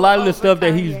but so a lot of the over stuff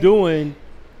that he's Kanye. doing,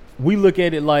 we look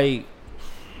at it like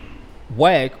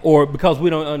whack, or because we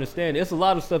don't understand. It's a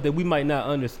lot of stuff that we might not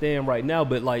understand right now,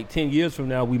 but like 10 years from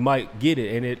now, we might get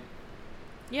it, and it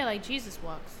Yeah, like Jesus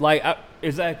walks. like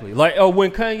exactly like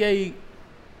when Kanye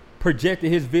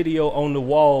projected his video on the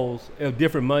walls of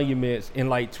different monuments in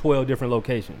like 12 different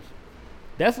locations.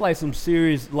 That's like some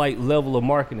serious like level of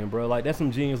marketing, bro. Like that's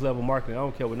some genius level marketing. I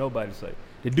don't care what nobody say.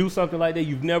 To do something like that,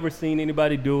 you've never seen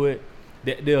anybody do it.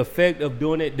 The effect of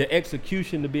doing it, the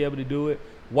execution to be able to do it.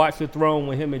 Watch the Throne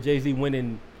when him and Jay-Z went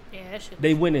in. Yeah, that shit.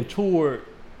 They went and toured,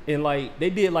 and like they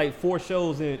did like 4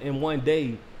 shows in one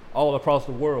day all across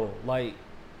the world. Like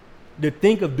to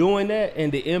think of doing that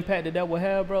and the impact that will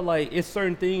have, bro. Like it's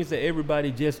certain things that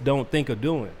everybody just don't think of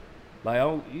doing. Like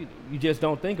you just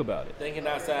don't think about it. Thinking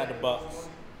outside the box.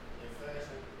 in fashion,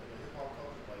 in the hip hop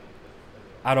culture,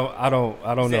 like,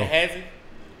 I don't know. Has he?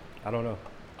 I don't know.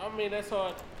 I mean, that's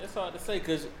hard to say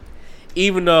because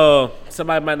even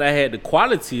somebody might not have the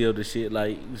quality of the shit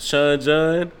like Sean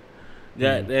John,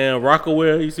 goddamn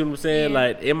Rockaware. You see what I'm saying? Yeah.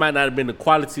 Like it might not have been the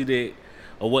quality that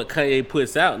of what Kanye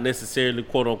puts out necessarily,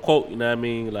 quote unquote. You know what I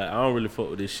mean? Like I don't really fuck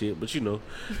with this shit, but you know,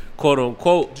 quote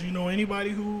unquote. Do you know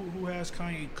anybody who has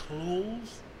Kanye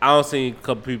clothes? I don't see a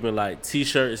couple people in like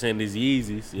T-shirts and his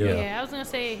Yeezys. Yeah. Yeah, I was gonna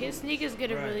say his sneakers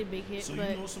get a Right. really big hit, So but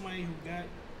you know somebody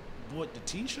who bought the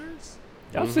T-shirts?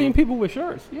 I've seen people with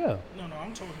shirts. Yeah. No,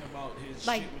 I'm talking about his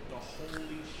Like- shit with the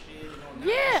holy shit. And all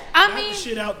Yeah, that. I Not mean- the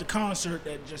shit out the concert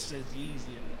that just says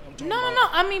Yeezy. I'm talking no. about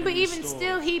I mean, in but the even store.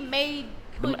 still, he made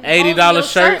Them putting $80 holes in your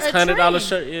shirts, shirt a $100 trend.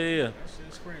 shirt. Yeah. That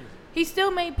shit's crazy. He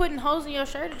still made putting holes in your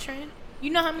shirt a trend. You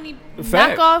know how many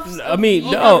Fact. knockoffs? I mean,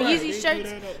 of no. Yeezy They shirts.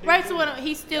 do that, they Right, do so that.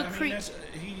 he still I mean, creep. that's-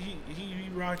 he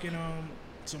rocking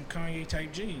some Kanye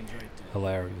type jeans right there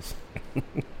Hilarious.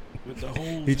 with the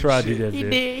holes. He and tried to shit. do that He shit.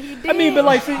 did. He did. I mean, but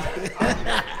like, see, Jim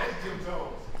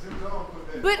Jones. Jim Jones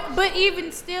put that. but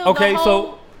even still, okay, the so whole,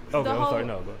 okay, the I'm whole, sorry,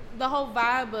 no, but the whole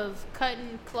vibe of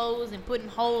cutting clothes and putting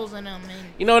holes in them and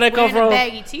You know where that come wearing a from?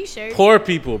 baggy T-shirt. Poor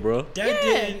people, bro. That Yeah.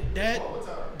 didn't that.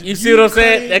 You see what I'm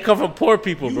saying? cutting- That come from poor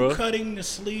people, You bro. cutting the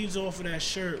sleeves off of that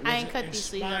shirt. I ain't wasn't cut these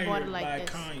sleeves. I bought it like inspired this.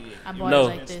 by Kanye. I bought No. it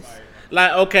like this. Inspired.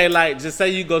 Like, okay, like, just say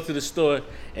you go to the store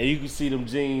and you can see them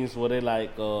jeans where they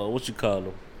like, what you call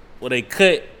them? Where they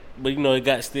cut but you know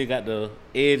it still got the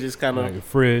edges kind of. Like a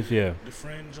fridge, yeah. The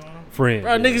fringe on them. Fringe.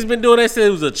 Bro, yeah. niggas been doing that since it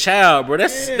was a child, bro.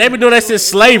 They been doing that since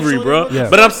So slavery, they bro. look- Yeah.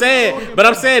 But I'm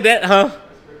saying that, huh?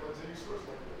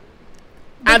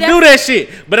 I But do that shit,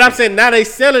 but I'm saying now they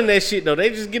selling that shit though. They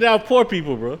just get it out poor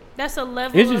people, bro. That's a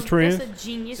level. It's just of, trends. That's a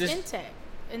genius Just- intact,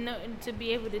 and to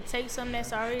be able to take something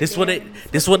that's already. This there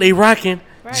what they rocking,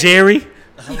 Right. Jerry.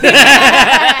 Stupid.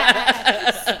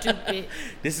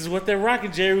 This is what they're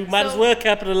rocking, Jerry. We might as So, well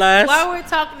capitalize. While we're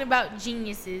talking about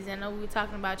geniuses, I know we were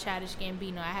talking about Childish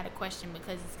Gambino. I had a question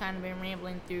because it's kind of been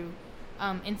rambling through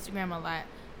Instagram a lot.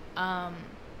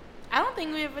 I don't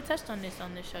think we ever touched on this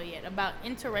on the show yet about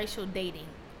interracial dating.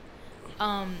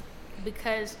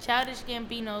 Because Childish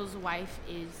Gambino's wife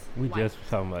is We white. just was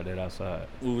talking about that outside.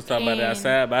 We was talking about it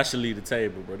outside, but I should leave the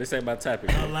table, bro. This ain't my topic.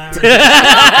 bro. I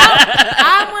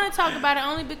want to talk about it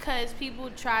only because people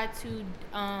try to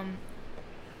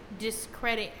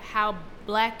discredit how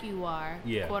black you are,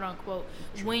 Yeah. quote unquote,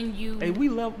 when you Hey,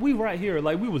 we right here.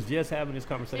 Like we was just having this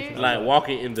conversation. Seriously? Like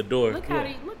walking in the door. look how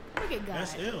they look at God.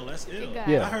 That's ill. That's ill. God.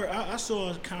 Yeah. I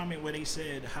saw a comment where they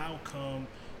said, "How come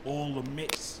all the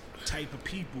mixed type of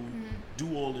people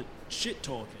do all the shit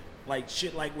talking, like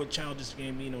shit like what Childish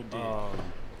Gambino did?"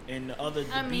 And the other,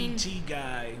 I mean- BT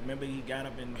guy, remember he got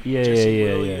up and Yeah, Jesse yeah,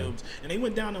 Williams, and they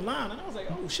went down the line, and I was like,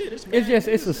 "Oh shit, it's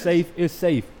It's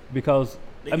safe because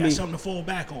They I got mean something to fall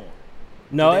back on."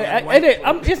 no, They got white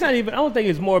it's not even. I don't think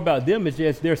it's more about them. It's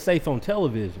just they're safe on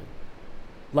television.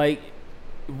 Like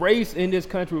race in this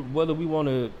country, whether we want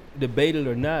to debate it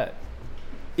or not,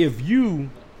 if you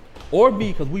or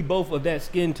me, because we both of that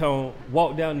skin tone,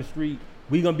 walk down the street,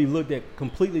 we gonna be looked at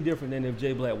completely different than if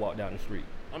Jay Black walked down the street.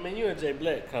 I mean, you and Jay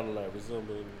Black kind of like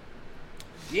resembling.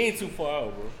 You ain't too far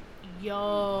out, bro.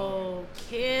 Yo,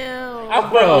 kill.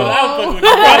 I'm fucking with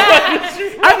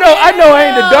you, bro. I know, I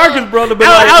ain't the darkest brother, but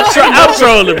like, I'm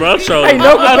trolling, bro. I'm trolling. ain't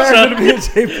no I'm comparison to trolling. me and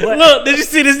Jay Black. Look, did you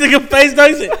see this nigga face? Though?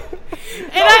 He said, And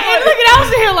look at, I was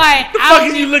here like, I fuck don't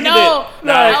is you even looking know. at?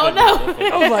 No, I don't know.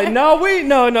 I was like, no.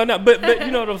 But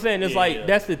you know what I'm saying? It's Yeah, like yeah.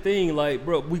 that's the thing. Like,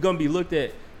 bro, we gonna be looked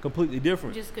at completely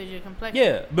different. Just because you're complexion.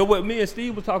 Yeah, but what me and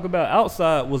Steve was talking about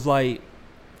outside was like,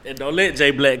 and don't let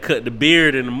Jay Black cut the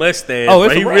beard and the mustache. Oh,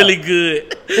 it's bro. a He wrap. really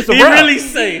good. It's a He wrap. really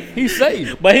safe. he's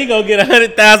safe. But he gonna get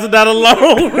 $100,000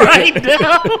 loan right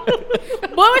now.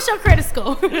 Boy, what's your credit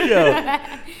score?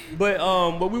 Yeah. But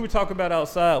what we were talking about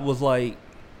outside was like,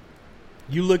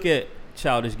 you look at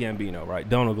Childish Gambino, right?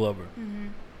 Donald Glover.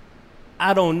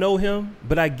 I don't know him,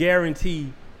 but I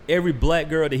guarantee every black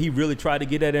girl that he really tried to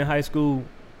get at in high school,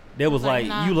 they was Like, like,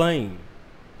 nah. you lame.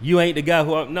 You ain't the guy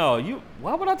who I'm. No, you.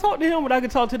 Why would I talk to him when I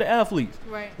could talk to the athletes?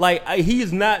 Right. Like he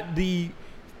is not the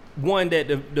one that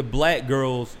the black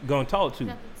girls gonna talk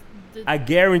to. I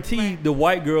guarantee Right. the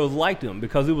white girls liked him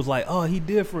because it was like, oh, he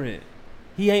different.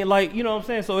 He ain't like, you know what I'm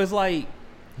saying? So it's like,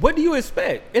 what do you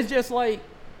expect? It's just like,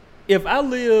 if I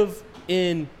live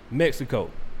in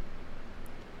Mexico,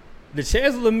 the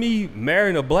chances of me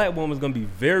marrying a black woman is gonna be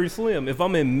very slim. If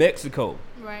I'm in Mexico,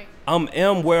 Right.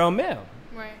 am where I'm at.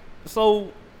 Right.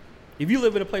 So if you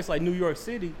live in a place like New York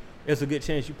City, there's a good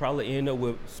chance you probably end up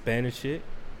with Spanish shit.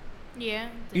 Yeah.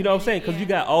 You know what I'm saying? Because Yeah. you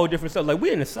got all different stuff. Like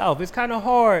we in the South, it's kind of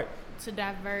hard to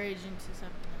diverge into something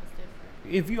else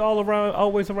different. if you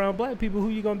always around black people. Who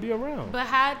you gonna be around? But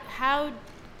how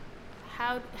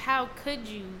could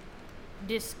you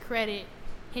discredit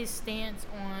his stance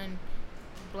on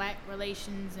black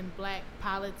relations and black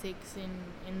politics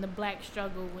and the black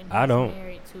struggle when he's I don't.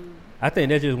 married to I think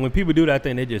that's just when people do that. I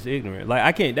think they're just ignorant. Like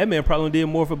I can't. That man probably did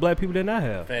more for black people than I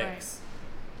have. Facts.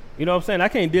 You know what I'm saying? I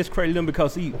can't discredit him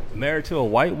because he married to a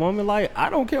white woman. Like I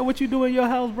don't care what you do in your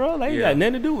house, bro. Like, ain't Yeah. got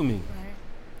nothing to do with me. right?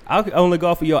 I'll only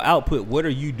go for your output. What are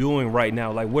you doing right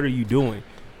now? Like, what are you doing?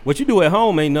 What you do at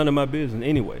home ain't none of my business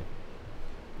anyway.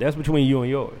 That's between you and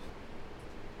yours.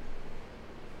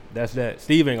 That's that.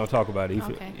 Steve ain't gonna talk about it.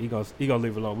 Okay. He gonna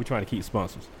leave it alone. We're trying to keep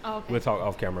sponsors. Oh, okay. We'll talk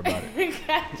off camera about it.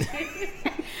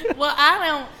 Gotcha. Well,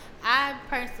 I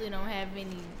personally don't have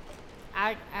any.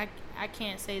 I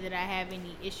can't say that I have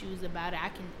any issues about it.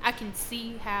 I can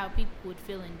see how people would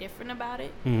feel indifferent about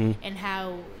it, Mhm. and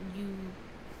how you.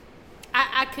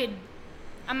 I could.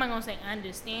 I'm not gonna say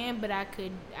understand, but I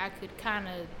could kind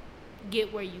of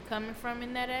get where you're coming from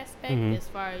in that aspect. Mhm. As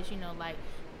far as like,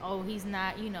 oh, he's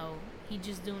not. He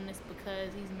just doing this because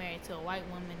he's married to a white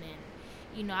woman,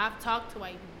 and I've talked to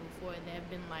white people before that have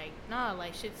been like, nah,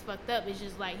 like shit's fucked up. It's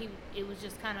just like it was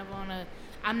just kind of on a,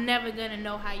 I'm never gonna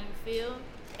know how you feel,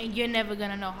 and you're never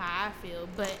gonna know how I feel,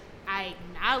 but I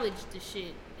acknowledge the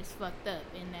shit is fucked up,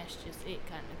 and that's just it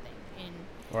kind of thing. And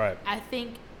Right. I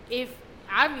think if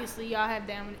obviously y'all have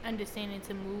the understanding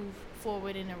to move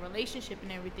forward in a relationship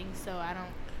and everything. So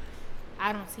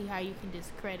I don't see how you can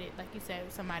discredit, like you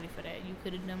said, somebody for that. You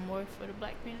could have done more for the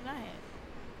black men than I had.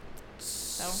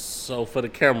 So for the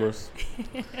cameras,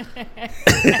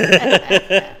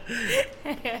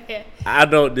 I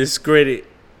don't discredit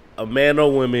a man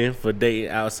or woman for dating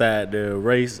outside their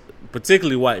race,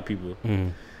 particularly white people.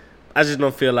 I just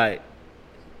don't feel like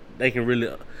they can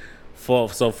really.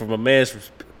 So from a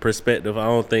man's perspective, I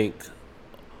don't think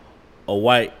a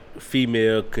white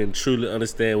female can truly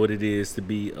understand what it is to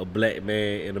be a black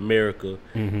man in America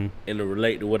and to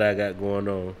relate to what I got going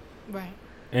on. Right.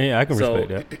 And yeah, I can respect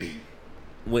that.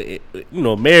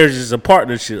 Marriage is a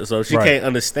partnership, so if she can't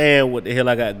understand what the hell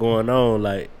I got going on,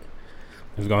 like,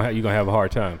 you're gonna have a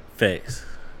hard time. Facts.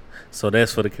 So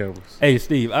that's for the cameras. Hey,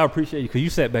 Steve, I appreciate you because you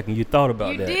sat back and you thought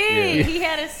about that. You did. Yeah. He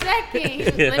had a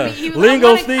second. He was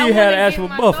Lingo like, Steve had an actual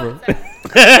buffer.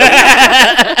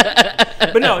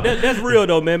 But no, that's real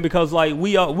though, man. Because like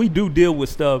we do deal with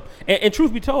stuff, and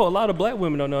truth be told, a lot of black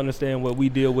women don't understand what we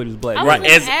deal with as black. I was women.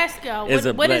 going to ask y'all,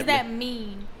 what does that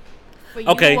mean for you?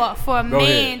 Okay. For a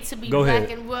man to be black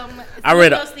ahead. and well, I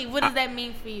read Steve, what does that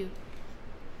mean for you?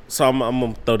 So I'm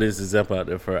gonna throw this example out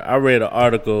there first. I read an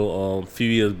article a few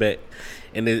years back,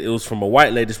 and it was from a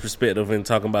white lady's perspective and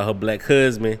talking about her black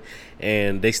husband,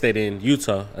 and they stayed in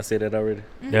Utah. I said that already.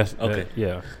 Yes. Okay.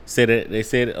 Yeah. They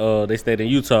said they stayed in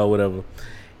Utah or whatever,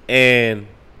 and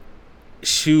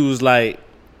she was like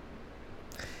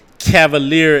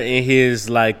cavalier in his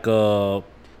like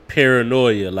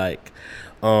paranoia, like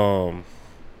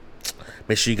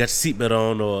make sure you got your seatbelt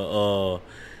on, or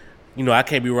I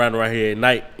can't be riding around here at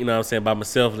night, you know what I'm saying, by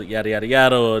myself, yada, yada,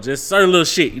 yada, or just certain little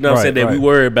shit, you know what I'm saying, that we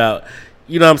worry about.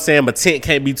 You know what I'm saying? My tent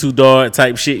can't be too dark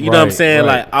type shit. You know what I'm saying?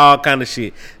 Like all kind of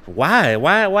shit. Why?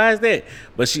 Why is that?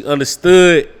 But she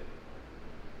understood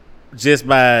just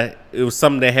by, it was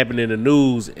something that happened in the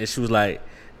news, and she was like,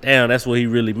 damn, that's what he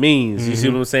really means. You see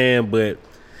what I'm saying? But,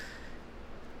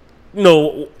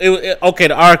 the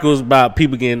article was about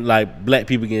people getting, like, black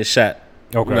people getting shot.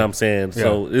 Okay. You know what I'm saying? Yeah.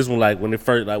 So this one, like, when it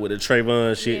first, like, with the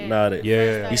Trayvon shit and all that.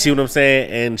 Yeah. You see what I'm saying?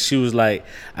 And she was like,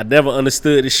 I never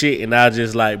understood the shit, and I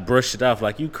just, like, brushed it off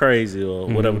like, you crazy or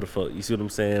whatever the fuck. You see what I'm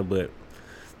saying? But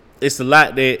it's a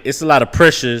lot of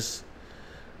pressures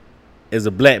as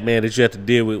a black man that you have to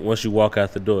deal with once you walk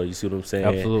out the door. You see what I'm saying?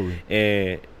 Absolutely.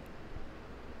 And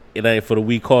it ain't for the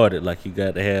weak-hearted. Like, you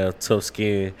got to have tough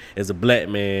skin as a black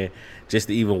man just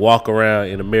to even walk around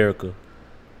in America.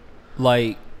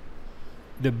 Like,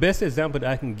 the best example that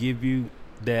I can give you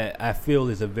that I feel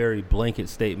is a very blanket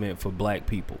statement for black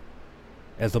people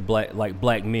as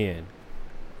black men.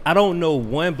 I don't know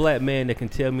one black man that can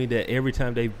tell me that every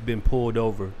time they've been pulled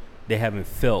over, they haven't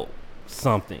felt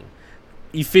something.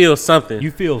 You feel something.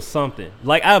 You feel something.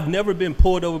 Like, I've never been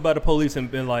pulled over by the police and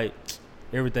been like,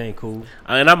 everything cool.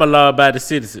 And I'm a law-abiding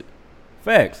citizen.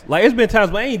 Facts. Like, it's been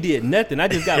times where I ain't did nothing. I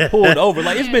just got pulled over.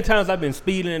 Like, it's been times I've been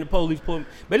speeding and the police pulled me.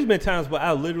 But it's been times where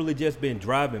I literally just been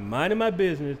driving, minding my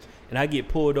business, and I get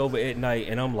pulled over at night,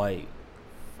 and I'm like,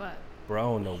 fuck, bro, I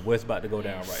don't know what's about to go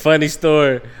down right now. Funny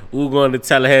story. We were going to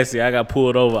Tallahassee. I got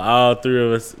pulled over. All three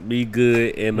of us, me,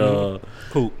 Good, and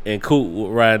Coop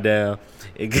would ride down.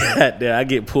 And got there. I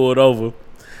get pulled over.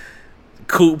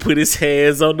 Coop put his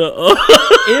hands on the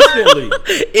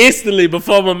instantly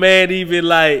before my man even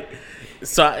like.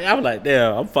 So I was like,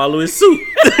 damn, I'm following suit.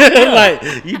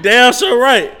 Like, you damn sure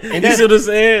right. And you see what I'm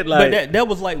saying? Like, but that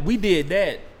was like, we did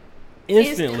that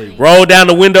instantly. Roll down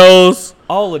the windows.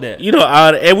 All of that. You know,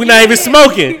 and we're not even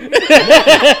smoking.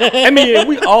 I mean,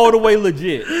 we all the way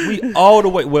legit. We went all the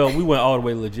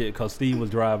way legit because Steve was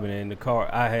driving in the car.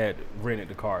 I had rented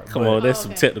the car. Come on, that's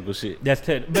some technical shit. That's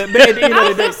technical. But at the end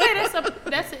of the day, say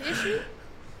that's an issue.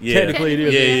 Yeah. Technically, it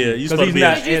is. Yeah. Because he's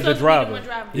not as a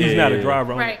driver. He's not a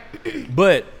driver. Right.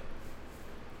 But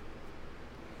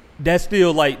that's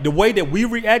still like the way that we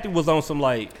reacted was on some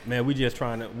like, man, we ain't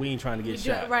trying to get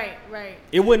shot. Right.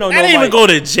 It wasn't on I didn't even go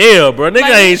to jail, bro.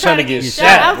 Nigga ain't trying to get shot,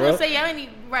 I was bro. gonna say y'all ain't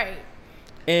even right.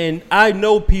 And I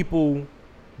know people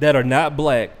that are not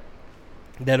black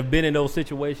that have been in those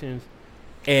situations,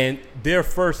 and their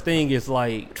first thing is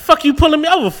like, "What the fuck you pulling me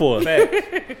over for?"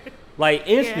 Like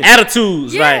instant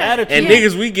attitudes, yeah. like Attitude. and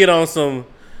niggas, we get on some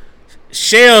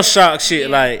shell shock shit,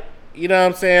 like, you know what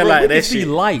I'm saying, bro, like we that can shit. see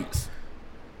lights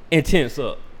and tense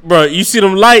up. Bro, you see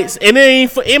them lights, and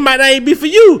it might not even be for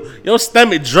you. Your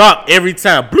stomach drop every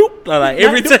time. Bloop. Like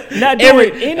every time. Not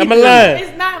doing anything. I'm lying.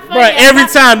 It's not funny. Bro, every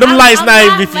time them lights I'm not even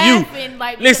not be for you. laughing,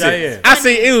 like, Listen, Yeah. I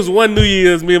see it was one New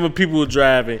Year's, me and my people were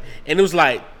driving, and it was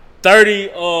like 30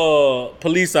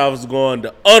 police officers going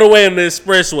the other way on the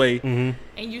expressway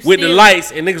and you with the still-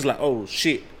 lights, and niggas like, oh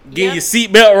shit. getting Yep. your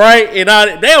seatbelt right and all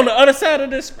that. They on the other side of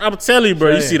this. I'm telling you,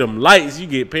 bro. You Same. see them lights, you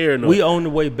get paranoid. We on the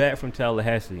way back from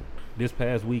Tallahassee this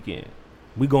past weekend.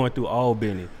 We going through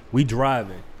Albany. We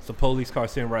driving. It's a police car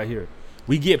sitting right here.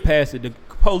 We get past it. The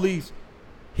police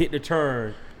hit the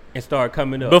turn and start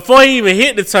coming up. Before he even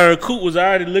hit the turn, Coop was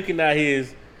already looking at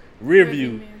his rear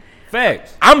view.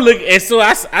 Facts. I'm looking, and so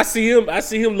I see him. I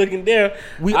see him looking there.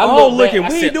 We I all look back, looking. I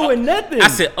We said, ain't doing nothing. I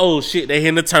said, "Oh shit, they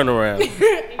hitting the turnaround." I'm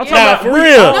talking Nah, about for we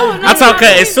real. all- No, I talk no.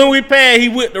 as soon we passed, he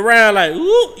whipped around like,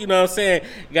 whoop, you know what I'm saying?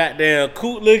 Goddamn,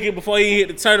 Coop looking before he hit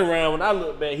the turnaround. When I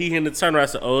look back, he hitting the turnaround. I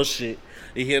said, "Oh shit,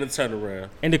 he hitting the turnaround."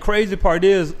 And the crazy part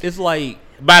is, it's like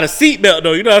By the seatbelt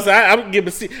though, you know what I'm saying? I'm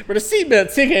giving seat, but the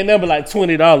seatbelt ticket ain't number like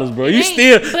 $20, bro. You It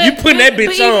still ain't, but- you putting that but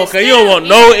bitch even on, cause you still, don't want yeah,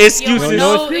 no you don't excuses want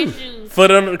no issues. for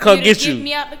them to come You get to you. Get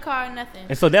me out the car, nothing.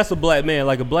 And so that's a black man.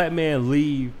 Like a black man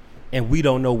leave, and we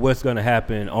don't know what's gonna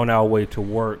happen on our way to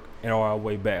work and on our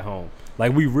way back home.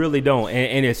 Like we really don't.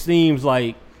 And it seems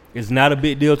like it's not a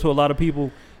big deal to a lot of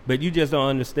people, but you just don't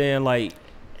understand. Like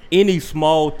any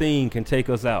small thing can take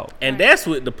us out. And that's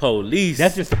with the police.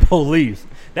 That's just the police.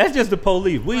 That's just the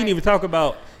police. We didn't Right. even talk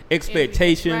about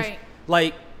expectations. Right.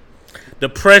 Like the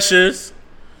pressures.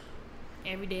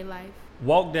 Everyday life.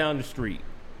 walk down the street.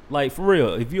 Like for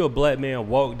real, if you're a black man,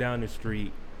 walk down the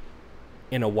street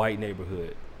in a white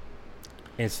neighborhood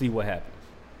and see what happens.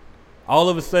 All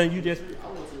of a sudden, you just I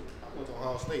went to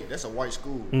Ohio State. That's a white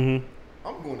school. Mhm.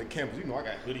 I'm going to campus. You know, I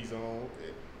got hoodies on.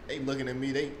 They looking at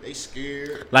me. They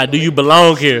scared. Like, do you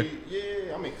belong here?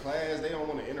 Yeah, I'm in class. They don't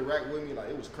want to interact with me. Like,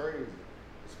 it was crazy.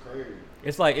 It's crazy.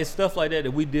 it's like it's stuff like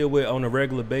that we deal with on a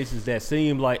regular basis that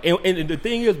seem like. And the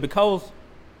thing is, because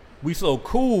we so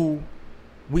cool,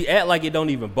 we act like it don't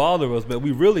even bother us, but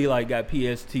we really like got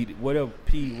PST, whatever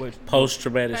what Post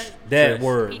traumatic. that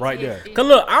word right there. PTSD. Cause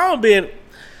look, I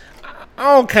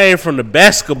don't came from the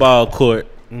basketball court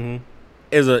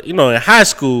as a in high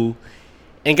school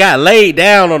and got laid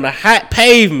down on the hot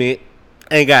pavement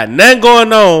and got nothing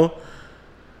going on,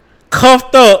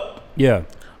 cuffed up. Yeah,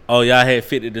 Oh, y'all had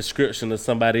fit the description of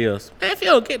somebody else. Man, if you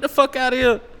don't get the fuck out of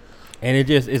here. and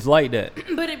it's like that.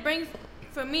 But it brings,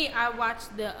 for me, I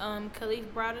watched the Khalif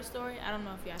Browder story. I don't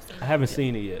know if y'all seen it. I haven't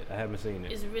seen it yet. I haven't seen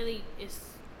it. It's really, it's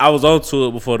I was onto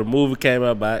it before the movie came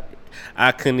out, but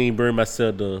I couldn't even bring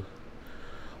myself to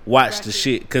watch the Right.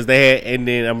 shit because they had. And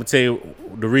then I'm gonna tell you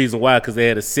the reason why, because they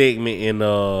had a segment in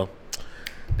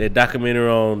that documentary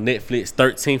on Netflix,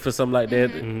 13th or something like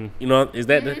that. You know, is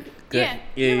that the? yeah,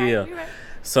 yeah, you're right, yeah. you're right.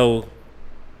 So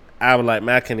I was like,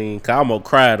 man, I can't even. Cause I almost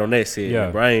cried on that shit,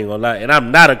 Yeah. bro. I ain't gonna lie, and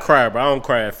I'm not a crier, bro. I don't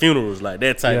cry at funerals like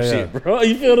that type Yeah, shit, yeah. bro.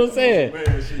 You feel what I'm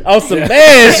saying? On some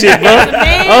man shit, bro.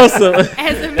 On some.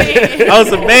 As a man, I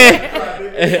was a man.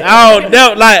 I don't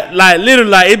know, like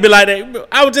literally, like it'd be like that.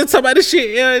 I was just talking about this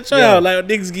shit, Yeah. like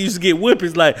niggas used to get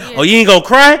whippings, like, oh, you ain't gonna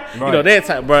cry, you know Right. that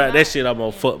type, bro. That shit, I'm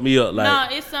gonna fuck me up,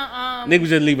 like no, it's a niggas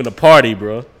just leaving the party,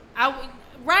 bro.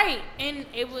 right, and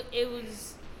it was.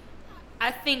 I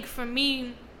think for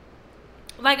me,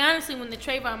 like honestly, when the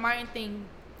Trayvon Martin thing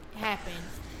happened,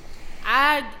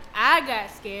 I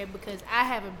got scared because I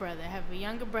have a brother. I have a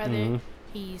younger brother.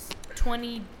 He's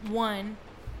 21,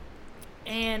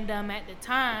 and at the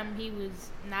time he was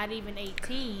not even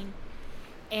 18,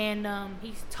 and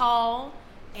he's tall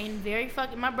and very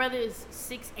fucking. My brother is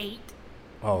 6'8"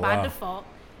 Oh by wow. default,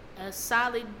 a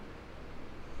solid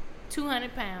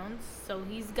 200 pounds, so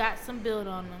he's got some build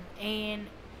on him. And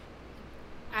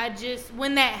I just,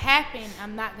 when that happened,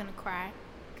 I'm not gonna cry,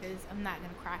 because I'm not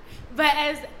gonna cry. But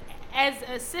as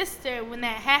a sister, when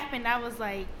that happened, I was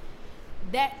like,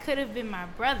 that could have been my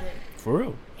brother. For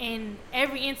real. And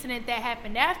every incident that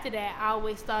happened after that, I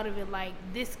always thought of it like,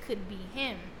 this could be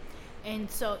him. And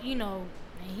so,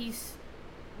 he's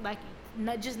like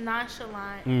not just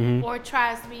nonchalant or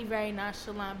tries to be very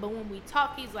nonchalant. But when we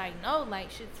talk, he's like, no, like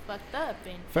shit's fucked up.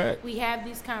 And Fact. we have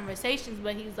these conversations,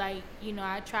 but he's like,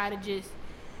 I try to just,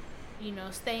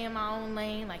 stay in my own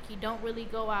lane. Like he don't really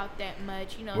go out that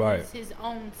much. Right. He's his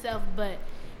own self. But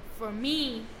for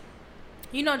me,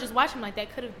 just watching him like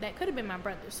that could have been my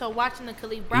brother. So watching the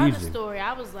Khalif Browder Easy. story,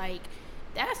 I was like,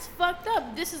 that's fucked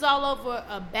up. This is all over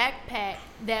a backpack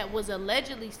that was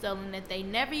allegedly stolen that they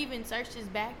never even searched his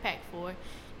backpack for,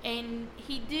 and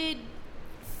he did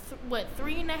 3.5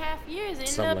 years and ended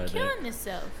Something up like that. killing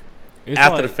himself. It's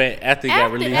After like- the fact, after he got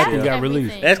After- released, after He got everything.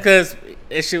 released. that's because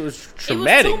that shit was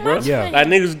traumatic, too bro. much Yeah. for Like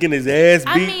him. niggas was getting his ass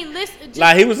beat. I mean, listen, just,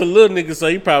 like he was a little nigga, so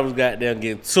he probably was goddamn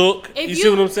getting took. If You you- see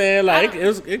what I'm saying? Like I- it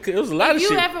was a lot if of you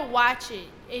shit. ever watch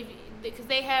it, because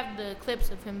they have the clips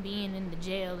of him being in the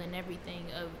jail and everything,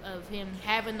 of him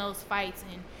having those fights,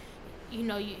 and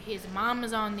his mom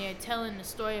is on there telling the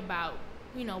story about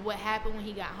you know, what happened when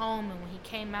he got home and when he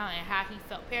came out and how he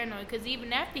felt paranoid. Because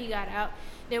even after he got out,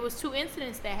 there was 2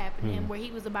 incidents that happened to him where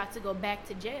he was about to go back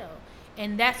to jail.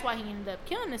 And that's why he ended up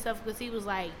killing himself, because he was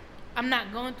like, I'm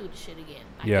not going through the shit again.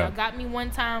 Like, y'all got me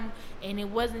one time, and it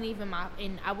wasn't even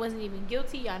and I wasn't even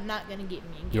guilty. Y'all not gonna get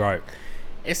me again. Right.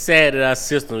 It's sad that our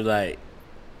system, like,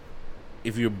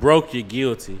 if you're broke, you're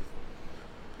guilty.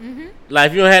 Mm-hmm.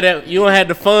 Like, if you don't have that, you don't have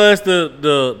the funds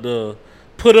to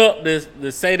put up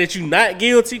to say that you're not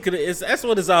guilty, because that's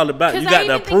what it's all about. You got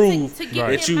to prove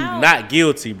that you're not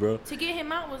guilty, bro. To get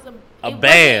him out was a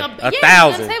band,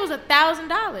 $1,000. It was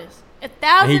 $1,000.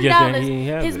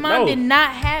 $1,000. His mom did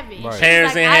not have it. Right.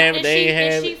 Parents didn't have it. They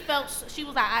ain't have it. She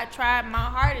was like, I tried my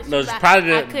hardest. No, it's like,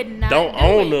 probably I could not don't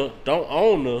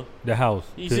own the house.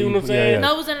 You see what I'm saying? Yeah.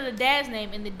 No, it was under the dad's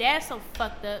name, and the dad's so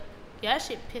fucked up. Yeah, that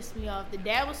shit pissed me off. The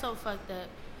dad was so fucked up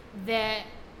that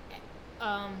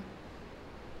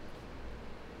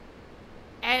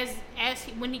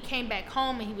when he came back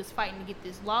home and he was fighting to get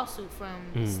this lawsuit from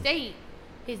the state,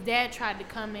 his dad tried to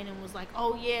come in and was like,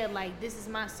 oh yeah, like, this is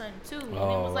my son too. And it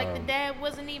was like, the dad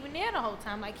wasn't even there the whole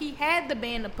time. Like, he had the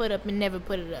band to put up and never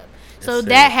put it up. So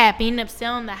that happened. He ended up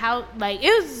selling the house. Like,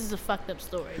 it was just a fucked up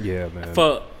story. Yeah, man.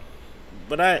 But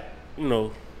I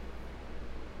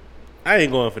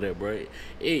ain't going for that, bro.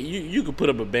 You could put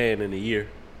up a band in a year.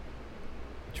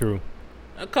 True.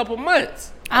 A couple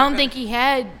months. I don't think he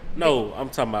had. No, I'm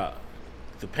talking about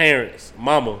the parents,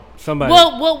 mama. Somebody.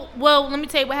 Well, let me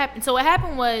tell you what happened. So what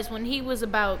happened was, when he was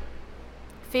about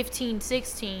 15,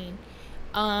 16,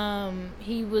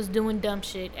 he was doing dumb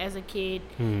shit as a kid.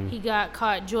 He got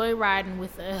caught joyriding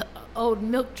with an old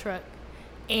milk truck,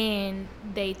 and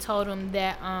they told him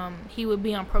that he would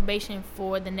be on probation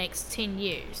for the next 10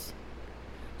 years.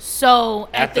 So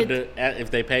if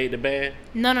they paid the band?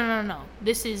 No.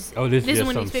 This is when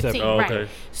he's 15, right? Okay.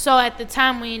 So at the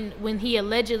time when he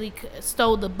allegedly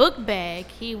stole the book bag,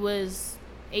 he was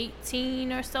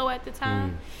 18 or so at the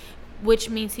time, which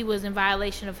means he was in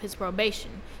violation of his probation.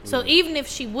 So even if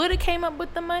she would have came up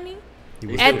with the money,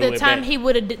 at the time he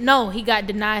would have he got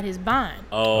denied his bond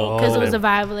because it was a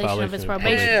violation of his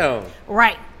probation. Damn.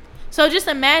 Right. So just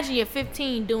imagine you're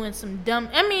 15 doing some dumb.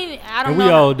 I mean, I don't know.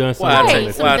 We all done some dumb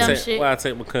shit. Why I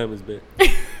take my comments back?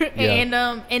 And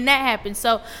that happened.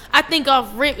 So I think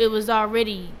off rip it was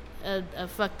already a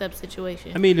fucked up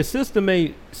situation. I mean, the system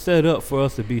ain't set up for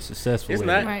us to be successful. It's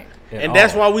not, right? And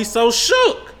that's why we so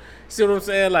shook. See what I'm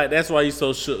saying? Like, that's why you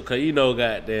so shook, cause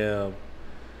goddamn.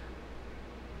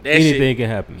 Anything can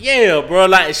happen. Yeah, bro.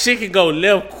 Like, shit can go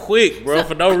left quick, bro,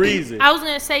 for no reason. I was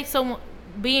gonna say, so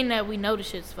being that we know the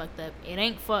shit's fucked up, it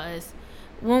ain't for us.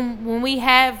 When we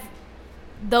have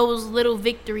those little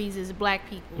victories as black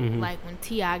people, like when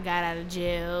T.I. got out of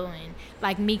jail and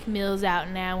like Meek Mill's out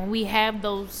now, when we have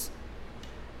those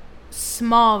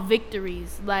small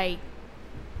victories, like,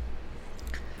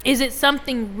 is it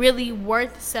something really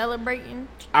worth celebrating?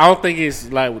 I don't think it's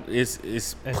like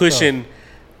it's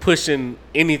pushing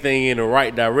anything in the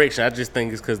right direction. I just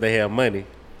think it's because they have money.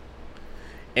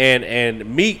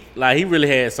 And Meek, like, he really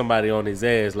had somebody on his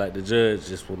ass. Like, the judge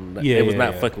just was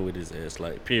not fucking with his ass.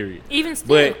 Like, period. Even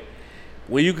still, but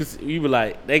when you were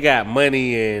like, they got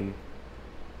money and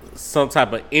some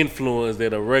type of influence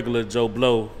that a regular Joe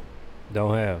Blow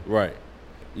don't have. Right.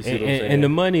 You see what I'm saying? And the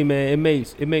money, man,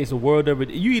 it makes a world of it.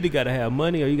 You either got to have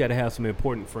money or you got to have some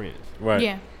important friends. Right.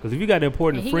 Yeah. Because if you got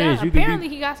important friends, he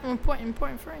got some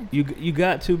important friends. You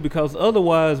got to, because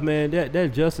otherwise, man,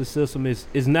 that justice system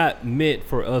is not meant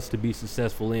for us to be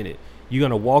successful in it. You're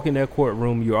gonna walk in that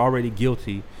courtroom, you're already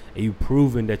guilty, and you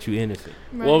proven that you're innocent.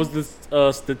 Right. What was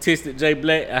the statistic, Jay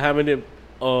Black? How many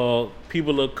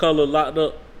people of color locked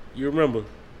up? You remember?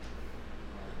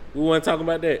 We weren't talking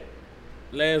about that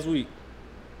last week.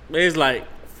 It's like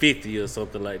 50 or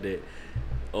something like that,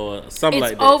 or something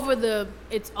like that.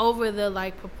 It's over the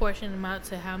like proportion amount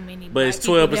to how many. But black it's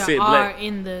 12% black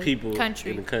in the people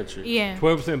country. in the country. Yeah,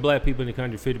 12% black people in the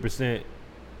country, 50%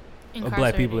 of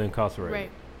black people incarcerated.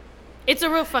 Right. It's a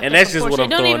real fucking. And that's just what I'm it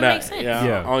don't throwing even out. make sense.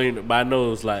 Yeah. But I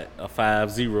know it's like a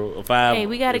 5-0, a 5. Hey,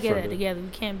 we gotta get it together. We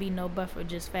can't be no buffer,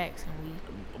 just facts, and we.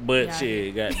 But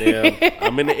shit, goddamn,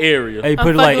 I'm in the area. Hey, put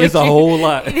it like it's a whole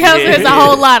lot. It's a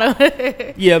whole lot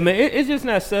of. Yeah, man, it's just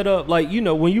not set up. Like,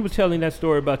 when you were telling that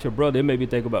story about your brother, it made me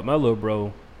think about my little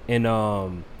bro. And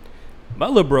my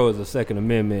little bro is a Second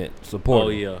Amendment supporter. Oh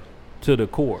yeah. To the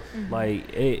core.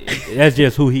 Like, that's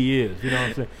just who he is. You know what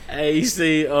I'm saying? Hey, you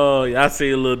see, I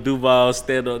see a little Duval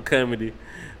stand-up comedy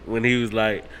when he was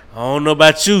like, I don't know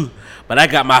about you, but I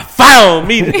got my fire on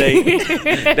me today.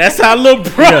 That's how little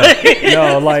bro.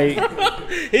 Yo, like,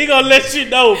 he gonna let you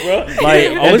know, bro.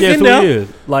 Like, that's just who he is.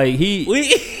 Like,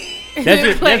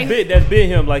 That's been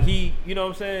him. Like he, you know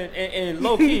what I'm saying? And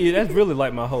low key, that's really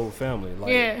like my whole family.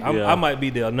 Like I might be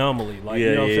the anomaly. Like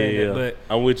you know what I'm saying? But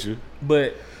I'm with you.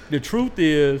 But the truth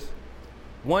is,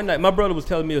 one night my brother was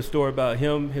telling me a story about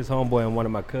him, his homeboy, and one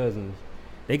of my cousins.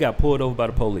 They got pulled over by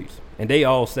the police, and they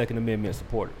all Second Amendment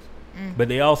supporters. But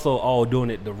they also all doing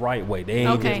it the right way. They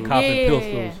ain't just copping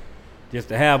pistols just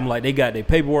to have them. Like they got their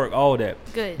paperwork, all that.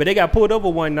 Good. But they got pulled over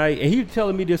one night, and he was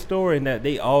telling me this story, and that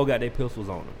they all got their pistols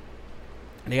on them.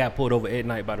 And they got pulled over at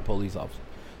night by the police officer.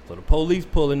 So the police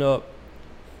pulling up,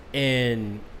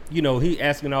 and you know he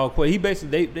asking all questions. He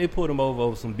basically they pulled him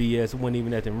over some BS. It wasn't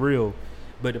even nothing real.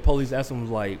 But the police asked him,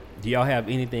 like, do y'all have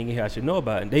anything in here I should know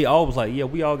about? And they all was like, yeah,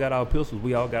 we all got our pistols.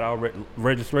 We all got our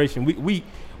registration. We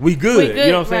good.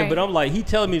 You know what I'm saying? Right. But I'm like, he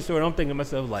telling me the story. And I'm thinking to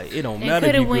myself, like, it don't matter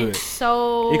if you good.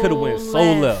 It could have went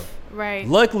so left. Right.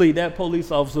 Luckily, that police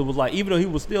officer was like, even though he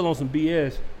was still on some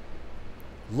BS,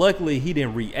 luckily he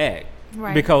didn't react.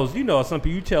 Right. Because, you know, some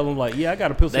people, you tell them, like, yeah, I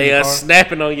got a pistol in the car. They are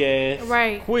snapping on your ass.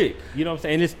 Right. Quick. You know what I'm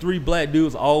saying? And it's 3 black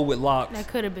dudes all with locks. That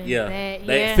could have been bad.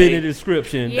 They fit in the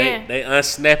description. Yeah. They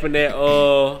unsnapping that,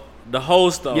 the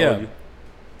holster on you.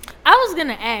 I was going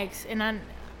to ask, and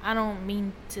I don't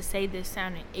mean to say this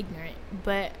sounding ignorant,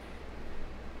 but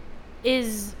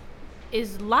is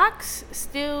locks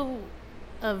still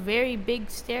a very big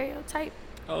stereotype?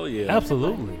 Oh, yeah.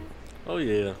 Absolutely. Oh,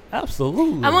 yeah.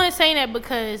 Absolutely. I'm only saying that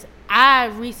because I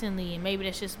recently, and maybe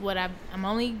that's just what I'm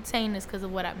only saying this because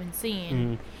of what I've been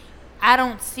seeing, I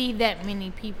don't see that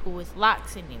many people with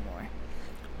locks anymore.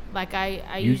 Like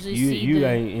I usually see you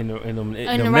ain't in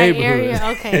the right area.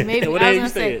 Okay, maybe what I was gonna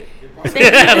say.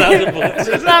 That's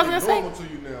what I was gonna say.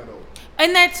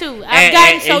 And that too. I've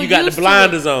gotten so you got used the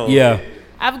blinders to on. Yeah.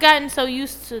 I've gotten so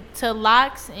used to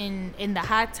locks and in the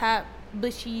high top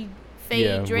bushy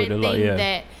fade dread thing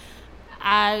that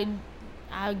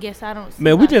I guess I don't see.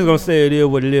 Man, we just gonna say it is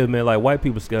what it is, man. Like white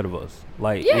people scared of us.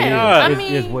 Like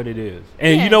it's what it is.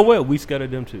 And you know what? We scared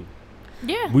of them too.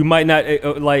 Yeah. We might not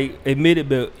like admit it,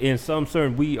 but in some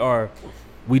certain we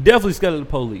definitely scared of the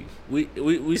police.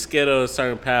 We scared of a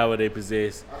certain power they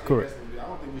possess. Correct. I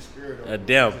don't think we scared of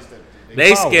them.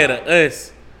 They scared of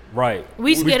us. Right.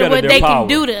 We scared of what they can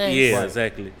do to us. Yeah, right.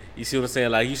 Exactly. You see what I'm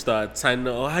saying? Like you start tightening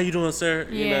up. Oh, how you doing, sir?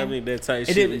 You know what I mean? That type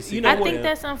shit. You know I think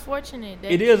that's unfortunate.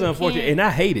 It is unfortunate, and I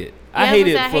hate it. I hate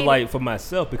it for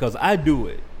myself because I do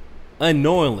it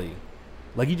unknowingly.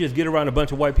 Like you just get around a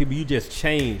bunch of white people, you just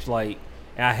change. Like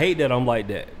I hate that I'm like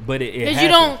that, but it happens. You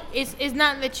don't. It's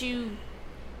not that you.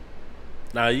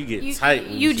 Nah, you get tight.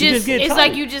 You just get it's tight.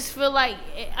 like you just feel like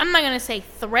I'm not gonna say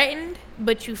threatened,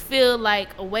 but you feel like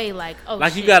a way like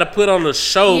like shit. You gotta put on the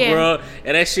show, bro,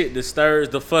 and that shit disturbs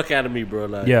the fuck out of me, bro.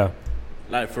 Like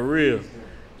like for real.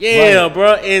 Yeah, right.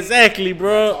 Bro. Exactly,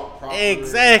 bro.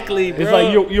 Exactly, bro. It's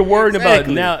like you're worried about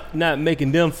not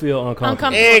making them feel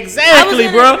uncomfortable. Exactly,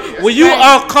 bro. When you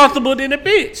uncomfortable, then a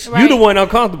bitch. Right. You the one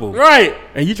uncomfortable, right?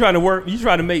 And you trying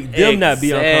to make them not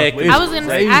be uncomfortable. I was gonna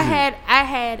say I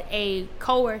had a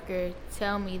coworker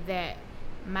tell me that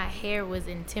my hair was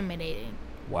intimidating.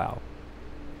 Wow.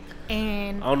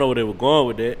 And I don't know where they were going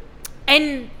with that.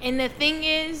 And the thing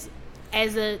is,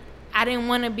 I didn't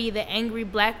want to be the angry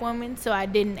black woman, so I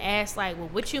didn't ask, like, well,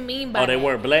 what you mean by that? Oh, they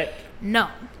weren't black? No.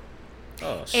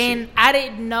 Oh, shit. And I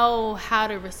didn't know how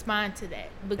to respond to that.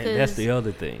 Because and that's the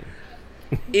other thing.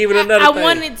 Even another thing. I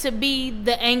wanted to be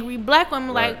the angry black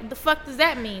woman, like, what the fuck does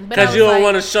that mean? Because you don't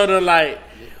want to show them, like,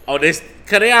 because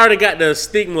they already got the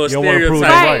stigma or stereotype.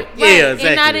 Right. Yeah, exactly.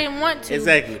 And I didn't want to.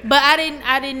 Exactly. But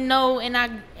I didn't know,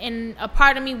 and a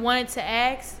part of me wanted to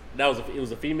ask. It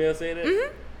was a female saying that?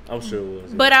 Mm-hmm. I'm sure it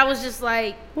was. But I was just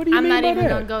like, I'm not even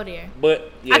going to go there.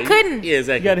 But I couldn't. Yeah,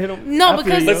 exactly. You got to hit them. No,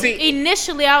 because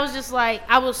initially I was just like,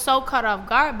 I was so caught off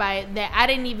guard by it that I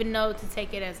didn't even know to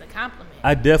take it as a compliment.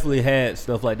 I definitely had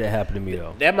stuff like that happen to me,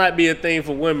 though. That might be a thing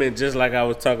for women, just like I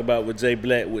was talking about with Jay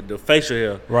Black with the facial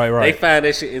hair. Right. They find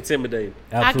that shit intimidating.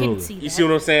 Absolutely. I can see that. You see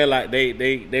what I'm saying? Like,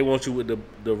 they want you with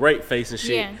the rape face and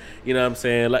shit. Yeah. You know what I'm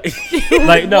saying? Like,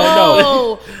 like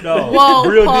no. Whoa,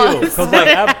 real pause. deal. Because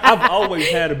like, I've always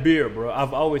had a beard, bro.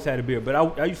 I've always had a beard. But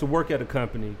I used to work at a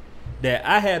company that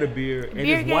I had a beard, and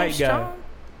this white guy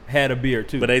had a beard,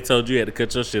 too. But they told you had to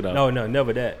cut your shit off. No,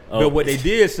 never that. Oh. But what they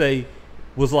did say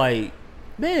was like,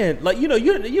 man, like, you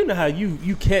know how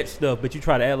you catch stuff, but you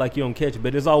try to act like you don't catch it.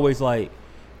 But there's always, like,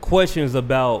 questions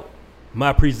about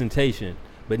my presentation,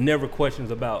 but never questions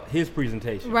about his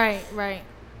presentation. Right.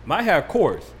 My hair, of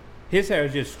course. His hair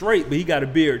is just straight, but he got a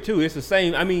beard, too. It's the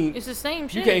same. I mean, it's the same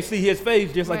shit. You can't see his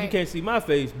face just like you can't see my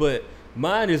face, but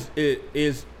mine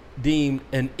is deemed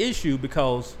an issue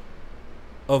because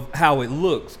of how it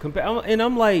looks. And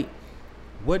I'm like,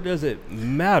 what does it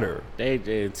matter? They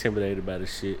intimidated by the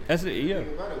shit. That's it. Yeah.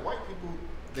 Think about it, white people,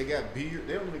 they got beard.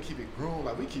 They don't even keep it groomed.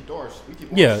 Like we keep ours. We keep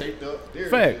Yeah. ours shaped up. They're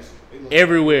Fact. just- they look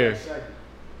Everywhere. shaggy.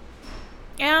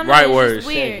 I don't know, Right it's word, just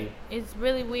weird. shaggy. It's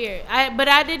really weird. But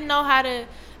I didn't know how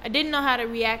to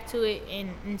react to it, and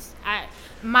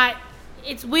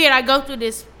it's weird. I go through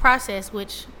this process,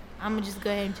 which I'm gonna just go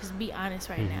ahead and just be honest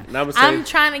right now. And I'ma I'm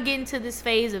say- trying to get into this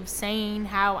phase of saying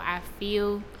how I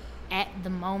feel at the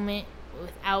moment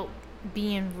without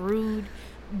being rude,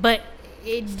 but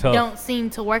it tough. don't seem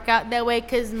to work out that way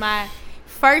because my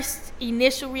first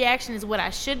initial reaction is what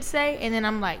I should say, and then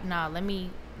I'm like, nah, let me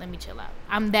chill out.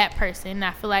 I'm that person, and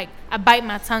I feel like I bite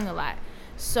my tongue a lot.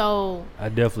 So I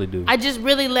definitely do. I just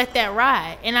really let that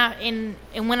ride, and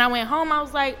when I went home, I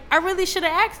was like, I really should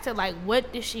have asked her, like,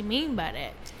 what does she mean by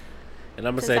that? And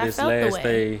I'm gonna 'Cause say I this felt the last way.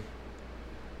 thing,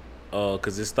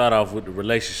 cause it started off with the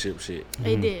relationship shit,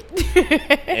 They did.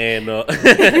 and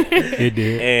It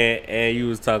did. and you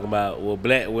was talking about, well,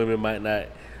 black women might not.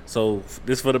 So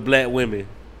this for the black women: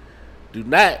 do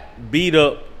not beat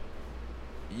up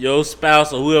your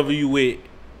spouse or whoever you with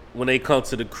when they come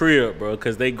to the crib, bro,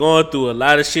 because they going through a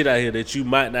lot of shit out here that you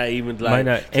might not even Might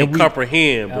not. can And we-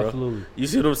 comprehend, bro. Absolutely. You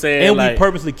see what I'm saying? And like, we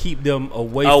purposely keep them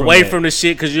away away that. from the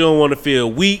shit because you don't want to feel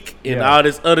weak and Yeah. all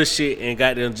this other shit, and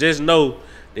goddamn just know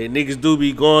that niggas do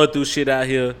be going through shit out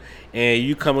here, and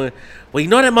you coming, well, you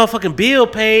know that motherfucking bill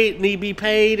need to be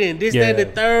paid, and this, that, and the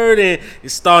Yeah. third, and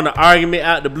it's starting an argument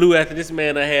out the blue after this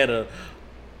man done had a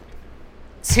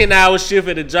 10-hour shift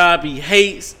at a job he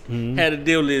hates, Mm-hmm. had to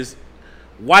deal with his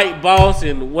white boss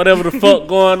and whatever the fuck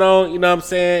going on, you know what I'm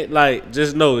saying? Like,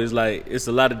 just know it's like, it's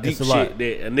a lot of deep It's a shit lot.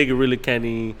 that a nigga really can't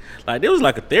even, like, it was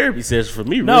like a therapy session for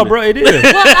me, No, really. bro, it is.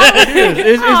 It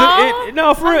is.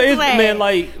 No, for I'm real, it's, glad. man.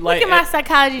 Like, Look at my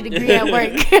psychology degree at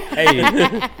work.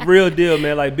 hey, real deal,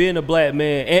 man. Like being a black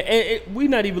man, and we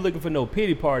not even looking for no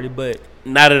pity party, but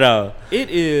Not at all.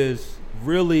 it is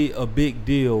really a big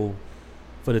deal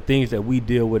for the things that we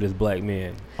deal with as black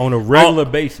men on a regular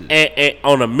basis. And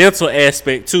on a mental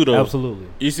aspect too, though. Absolutely.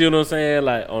 You see what I'm saying?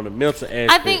 Like on a mental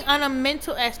aspect. I think on a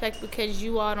mental aspect, because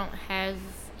you all don't have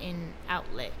an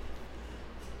outlet.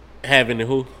 having the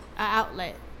who? An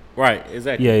outlet. Right,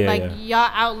 exactly. Yeah, yeah, Like yeah.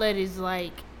 y'all outlet is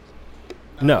like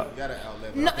No. We got an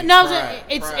outlet. No, but I think no, I was pride-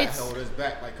 gonna- it's- pride it's- held us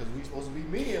back, like, cause we supposed to be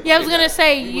men. Yeah, I was gonna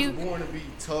say, we you- was born to be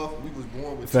tough. We was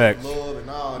born with Facts. tough love and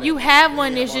all that. you have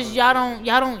one. Yeah, It's just all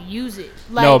y'all don't use it.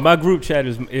 Like, No, my group chat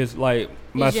is like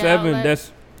my Is your 7. outlet?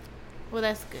 That's well,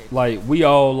 that's good. like we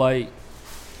all like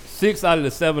 6 out of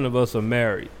the 7 of us are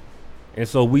married, and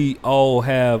so we all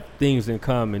have things in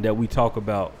common that we talk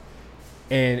about,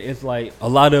 and it's like a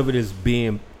lot of it is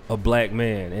being a black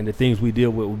man and the things we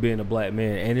deal with being a black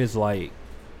man, and it's like,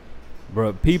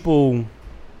 bro, people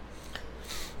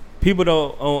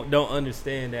don't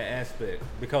understand that aspect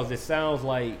because it sounds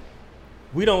like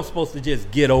we don't supposed to just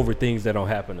get over things that don't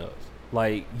happen to us.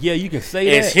 Like, yeah, you can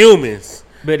say As that, humans.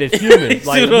 but as humans, You see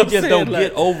like what we I'm just saying? don't Like,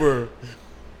 get over.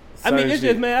 I mean, certain it's shit.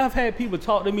 just, man, I've had people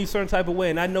talk to me certain type of way,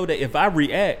 and I know that if I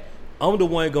react, I'm the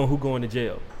one who going to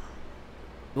jail.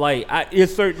 Like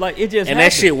it's certain, like it just And that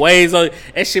happens. shit weighs on.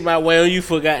 That shit might weigh on you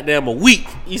for goddamn a week.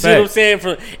 You see what I'm Facts.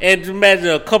 saying? And imagine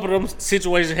a couple of them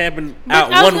situations happen But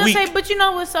out I was 1 gonna week. say, but you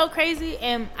know what's so crazy,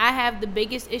 and I have the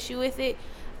biggest issue with it,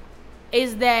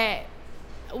 is that,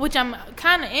 which I'm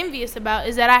kind of envious about,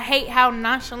 is that I hate how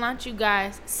nonchalant you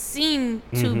guys seem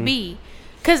to Mm-hmm. be.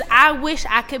 Cause I wish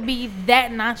I could be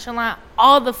that nonchalant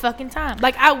all the fucking time.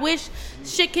 Like I wish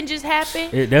shit can just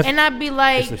happen, and I'd be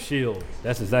like, It's a shield.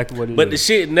 That's exactly what it is. But the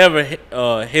shit never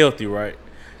healthy, right?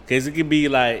 Because it can be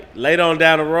like later on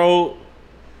down the road,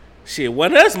 shit,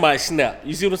 one of us might snap.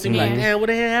 You see what I'm saying? Like, Yeah. damn, what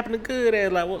the hell happened to good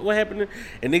ass? Like, what happened?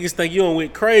 And niggas think you done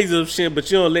went crazy of shit, but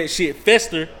you don't let shit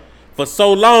fester for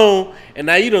so long, and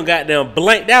now you done goddamn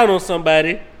blanked out on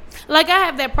somebody. like I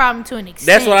have that problem to an extent.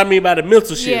 That's what I mean by the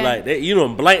mental shit. Yeah. Like, that, you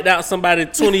done blanked out somebody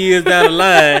 20 years down the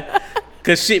line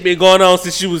because shit been going on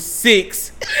since you was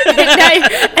 6. and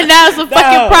now it's a fucking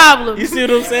Dog, problem. You see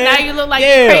what I'm saying? Now you look like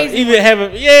yeah, you're crazy. even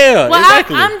having, yeah, Well,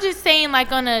 exactly. I'm just saying,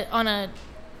 like on a,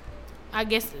 I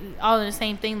guess all in the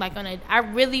same thing. Like I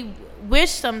really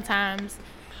wish sometimes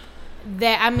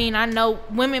that, I mean, I know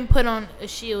women put on a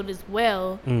shield as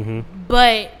well,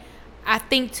 but I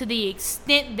think to the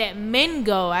extent that men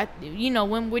go,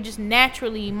 when we're just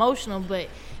naturally emotional, but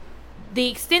the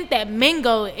extent that men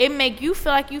go, it make you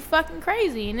feel like you fucking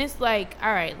crazy, and it's like,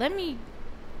 all right,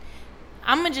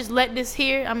 I'm gonna just let this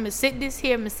here. I'm gonna sit this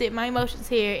here. I'm gonna sit my emotions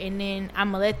here, and then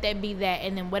I'm gonna let that be that,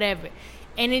 and then whatever.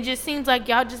 And it just seems like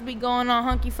y'all just be going on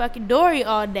hunky fucking dory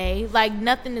all day, like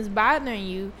nothing is bothering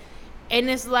you. And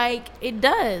it's like it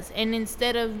does. And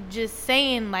instead of just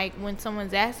saying like when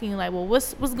someone's asking you like, well,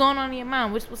 what's going on in your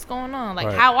mind? What's going on? Like,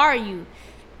 Right. how are you?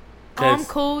 Oh, I'm That's-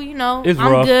 cool, you know. It's I'm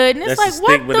rough. good. And it's That's like, the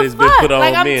what stigma the that's been fuck? put on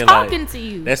Like, I'm men, talking like, to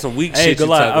you. That's some weak Hey, shit you good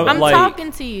luck. talking about. I'm like-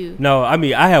 talking to you. No, I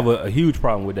mean I have a huge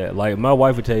problem with that. Like my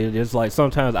wife would tell you, it's like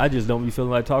sometimes I just don't be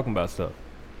feeling like talking about stuff,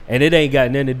 and it ain't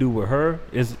got nothing to do with her.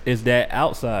 It's that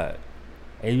outside,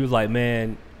 and you was like,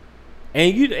 man,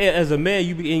 and you as a man,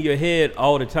 you be in your head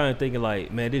all the time thinking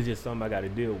like, man, this is just something I got to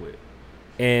deal with,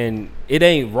 and it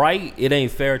ain't right. It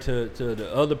ain't fair to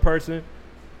the other person,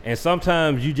 and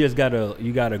sometimes you just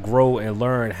gotta grow and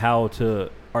learn how to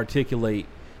articulate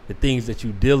the things that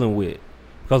you dealing with.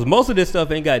 Because most of this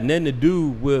stuff ain't got nothing to do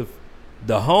with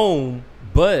the home,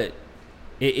 but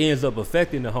it ends up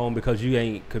affecting the home because you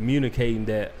ain't communicating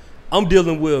that I'm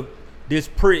dealing with this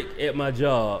prick at my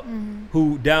job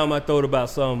who down my throat about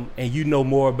something, and you know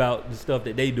more about the stuff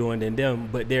that they doing than them,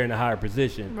 but they're in a higher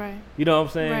position. Right. You know what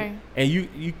I'm saying? Right. And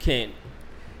you can't.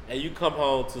 And you come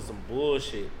home to some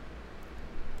bullshit.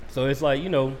 So it's like, you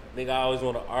know, Nigga always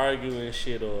want to argue and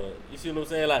shit, or you see what I'm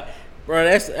saying? Like, bro,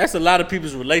 that's a lot of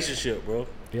people's relationship, bro.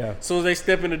 yeah. As soon as they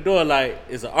step in the door, like,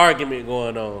 it's an argument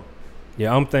going on.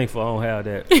 Yeah, I'm thankful I don't have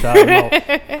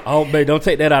that. Babe, don't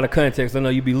take that out of context. I know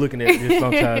you be looking at this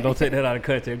sometimes. Don't take that out of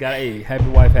context. Hey, happy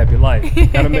wife, happy life.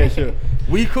 Gotta make sure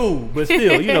we cool, but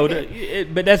still, you know.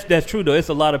 But that's true though. It's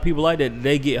a lot of people like that.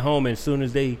 They get home and as soon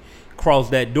as they cross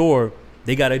that door,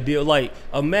 they gotta deal. Like,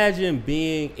 imagine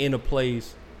being in a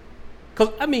place. Cause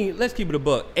I mean, let's keep it a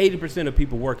buck. 80% of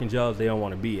people working jobs they don't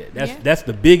want to be at. That's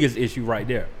the biggest issue right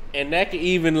there. And that can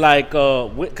even, like,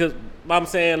 because I'm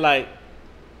saying, like,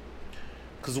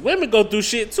 because women go through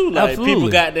shit too. Like, Absolutely. people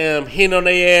goddamn hitting on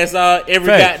their ass every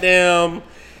Facts. goddamn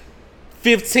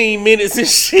 15 minutes and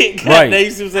shit. Right. Goddamn,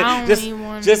 you see what I I'm don't saying? even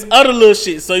wanna- Just other little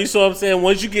shit. So you see what I'm saying?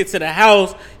 Once you get to the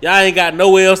house, y'all ain't got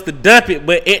nowhere else to dump it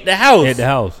but at the house. At the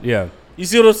house, yeah. You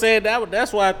see what I'm saying?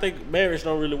 That's why I think marriage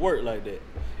don't really work like that.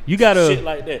 You gotta Shit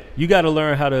like that. You gotta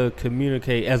learn how to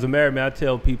communicate. As a married man, I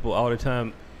tell people all the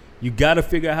time, you gotta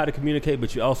figure out how to communicate,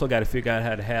 but you also gotta figure out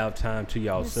how to have time to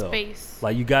yourself. Space.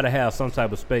 Like, you gotta have some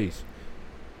type of space.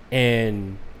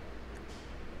 And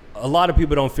a lot of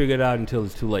people don't figure it out until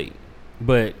it's too late.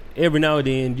 But every now and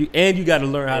then, you gotta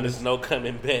learn how And to. there's no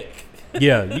coming back.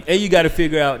 And you got to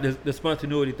figure out the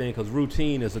spontaneity thing, because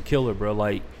routine is a killer, bro.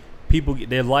 Like, people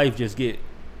their life just get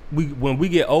when we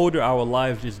get older, our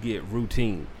lives just get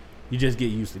routine. You just get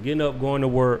used to getting up, going to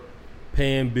work,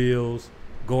 paying bills,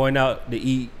 going out to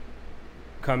eat,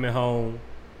 coming home,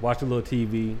 watch a little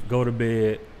TV, go to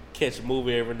bed. Catch a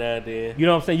movie every now and then. You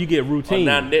know what I'm saying? You get Or routine.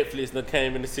 now Netflix done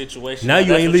came in the situation. Now you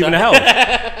That's ain't what leaving the y'all-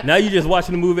 house. Now you just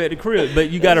watching the movie at the crib. But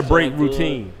you got to That's break so good.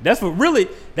 routine.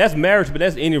 That's marriage, but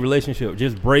that's any relationship.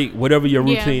 Just break whatever your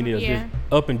Yeah, routine is. yeah. Just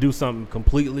up and do something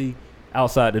completely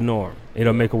outside the norm.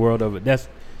 It'll make a world of it.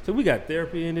 So we got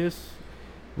therapy in this.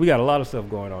 We got a lot of stuff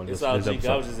going on. It's This all G. I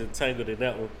episode. was just entangled in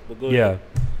that one. But go Yeah. ahead.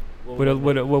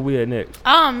 What we at next?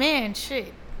 Oh man,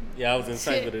 shit. Yeah, I was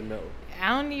entangled in that one.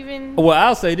 I don't even. Well,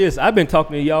 I'll say this. I've been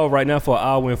talking to y'all right now for an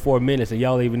hour and 4 minutes, and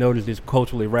y'all even notice this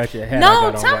culturally ratchet hat I No,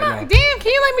 got on time right out. now. Damn,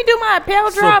 can you let me do my apparel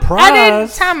drop? I didn't.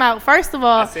 Surprise. Time out. First of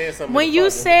all, I said something when in the you car,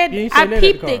 said, You ain't I said nothing in the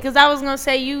peeped car. it because I was gonna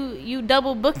say you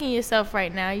double booking yourself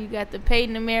right now. You got the Paid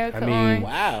in America I mean, on,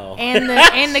 Wow. and the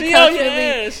She on your culturally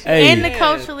ass. Hey. and the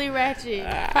culturally ratchet.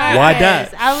 Why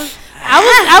podcast. not?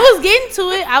 I was getting to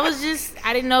it.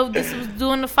 I didn't know if this was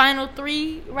doing the final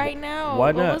 3 right now. Why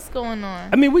or not? What's going on?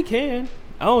 I mean, we can.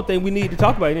 I don't think we need to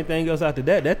talk about anything else after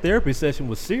that. That therapy session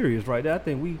was serious right there. I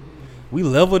think we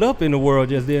leveled up in the world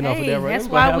just then off of Hey, that right that's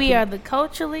there. why we are the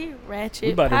culturally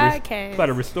ratchet podcast. about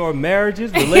to restore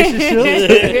marriages,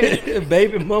 relationships,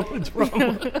 baby mama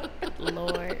drama.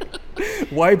 Lord.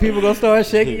 White people gonna start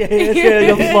shaking your head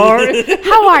saying I'm sorry.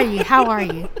 How are you? How are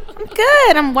you? I'm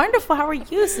good. I'm wonderful. How are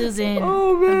you, Susan?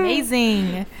 Oh, man.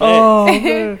 Amazing. Oh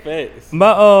man. Facts.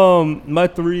 My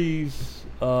threes,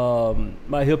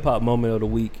 my hip hop moment of the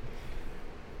week.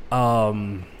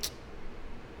 I'm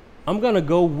gonna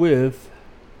go with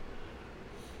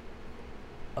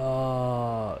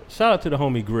shout out to the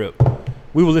homie Grip.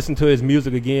 We were listening to his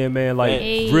music again, man. Like,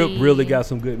 Hey. Grip really got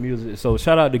some good music. So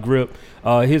shout out to Grip.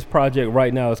 His project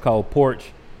right now is called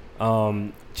Porch.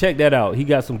 Check that out. He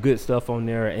got some good stuff on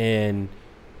there, and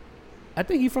I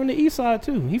think he's from the east side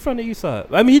too. He from the east side.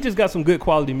 I mean, he just got some good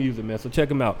quality music, man. So check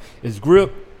him out. It's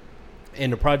Grip,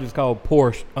 and the project's called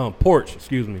Porch.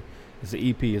 Excuse me. It's an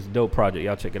EP. It's a dope project.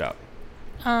 Y'all check it out.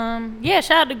 Yeah,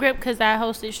 shout out to Grip because I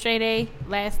hosted Straight A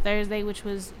last Thursday, which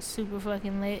was super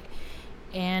fucking lit.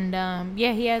 And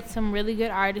yeah, he had some really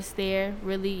good artists there,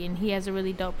 and he has a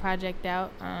really dope project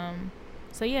out.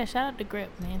 So yeah, shout out to Grip,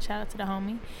 man. Shout out to the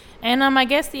homie. And I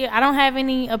guess I don't have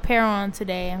any apparel on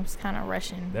today. I'm just kind of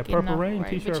rushing. That getting Purple off Rain work.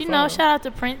 t-shirt But you know, fire. shout out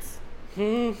to Prince.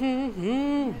 Rest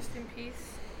in peace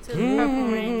to the Purple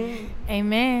Rain.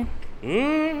 Amen.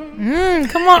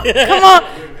 Come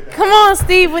on,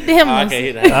 Steve, with the hymns. I can't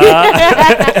hear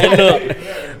that. Hey, look,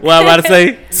 what I'm about to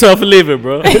say, tough living,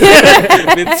 bro.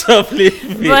 Been tough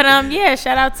living. But yeah,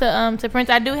 shout out to Prince.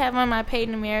 I do have on my Paid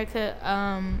in America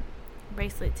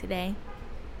bracelet today.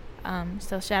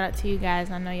 So shout out to you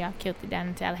guys. I know y'all killed it down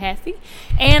in Tallahassee.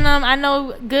 And I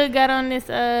know Good got on this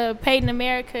Paid in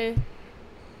America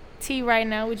tee right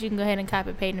now, which you can go ahead and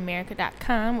copy at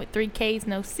paidinamerica.com with 3 Ks,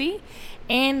 no C.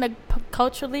 And the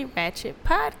Culturally Ratchet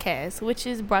podcast, which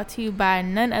is brought to you by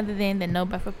none other than the No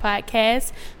Buffer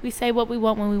podcast. We say what we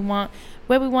want when we want,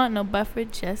 where we want. No buffer,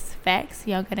 just facts.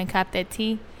 Y'all go ahead and cop that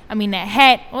tee. I mean that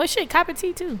hat. Oh shit, cop a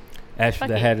tee too. Actually, Fuck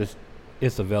the it. hat is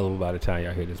it's available by the time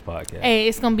y'all hear this podcast. Hey,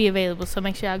 it's gonna be available, so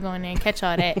make sure y'all go in there and catch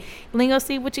all that. Lingo,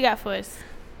 see what you got for us.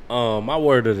 My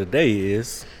word of the day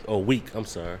is, week, I'm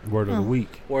sorry. Word of the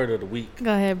week. Word of the week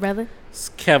Go ahead, brother. is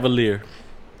cavalier,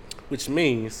 which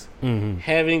means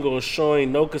having or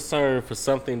showing no concern for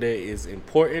something that is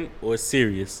important or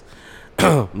serious.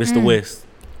 Mr. West.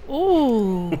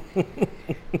 Ooh.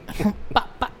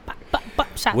 Bop, bop, bop, bop,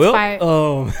 bop. Shots Well,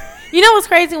 fired. You know what's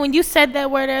crazy? When you said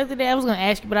that word the other day, I was gonna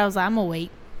ask you, but I was like, I'm gonna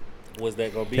wait. Was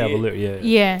that going to be Cavalier, it?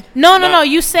 yeah. Yeah. No. Nah.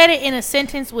 You said it in a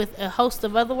sentence with a host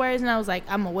of other words, and I was like,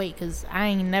 I'm gonna wait because I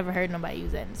ain't never heard nobody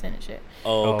use that in a sentence yet.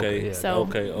 Oh, okay. yeah. So,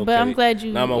 Okay. but I'm glad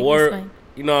you. Now, my you word, explained.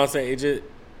 you know what I'm saying?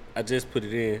 I just put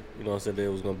it in. You know what I'm saying? That it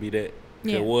was going to be that.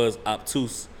 Yeah. It was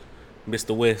obtuse,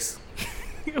 Mr. West.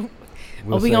 We'll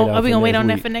Are we save gonna that for wait next on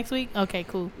that week. for next week? Okay,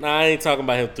 cool. Nah, I ain't talking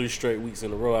about him 3 straight weeks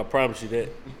in a row. I promise you that.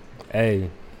 Hey,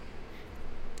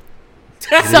 So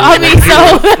I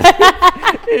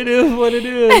mean, it is what it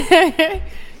is.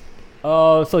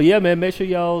 So yeah, man. Make sure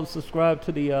y'all subscribe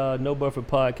to the No Buffer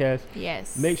podcast.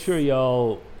 yes. Make sure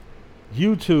y'all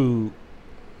YouTube,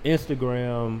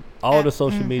 Instagram, all the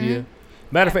social media.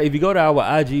 Matter of fact, if you go to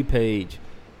our IG page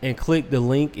and click the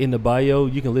link in the bio,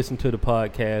 you can listen to the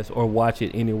podcast or watch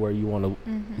it anywhere you want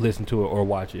to listen to it or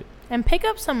watch it. And pick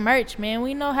up some merch, man.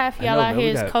 We know half I y'all know, out man. We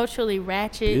here is got culturally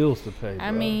ratchet. Bills to pay. I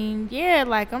bro. mean, yeah,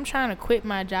 like I'm trying to quit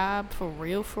my job for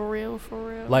real.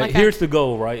 Like here's the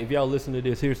goal, right? If y'all listen to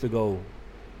this, here's the goal.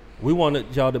 We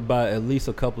wanted y'all to buy at least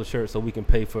a couple of shirts so we can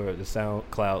pay for the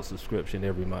SoundCloud subscription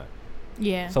every month.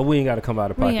 yeah. So we ain't got to come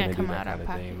out of We pocket ain't and do come that out of kind of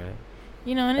pocket. thing, man.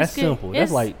 You know, and That's it's good. simple. That's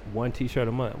It's- like one T-shirt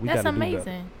a month. We that's got to do amazing.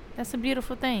 that. That's a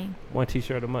beautiful thing. One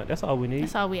T-shirt a month. That's all we need.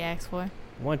 That's all we ask for.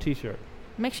 One T-shirt.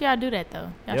 Make sure y'all do that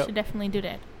though. Y'all Yep. should definitely do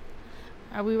that.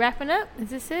 Are we wrapping up? Is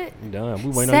this it? We done. We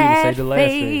waiting on you to say the last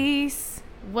thing. face.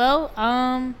 Well,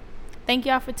 thank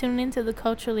y'all for tuning in to the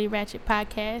Culturally Ratchet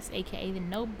podcast, aka the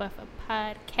No Buffer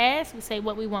podcast. We say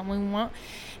what we want when we want.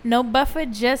 No Buffer,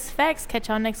 just facts. Catch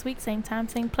y'all next week, same time,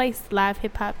 same place. Live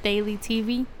Hip Hop Daily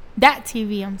TV.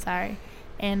 I'm sorry.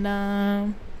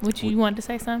 And what you wanted to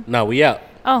say something? Nah, we out.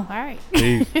 Oh, all right.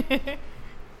 Peace.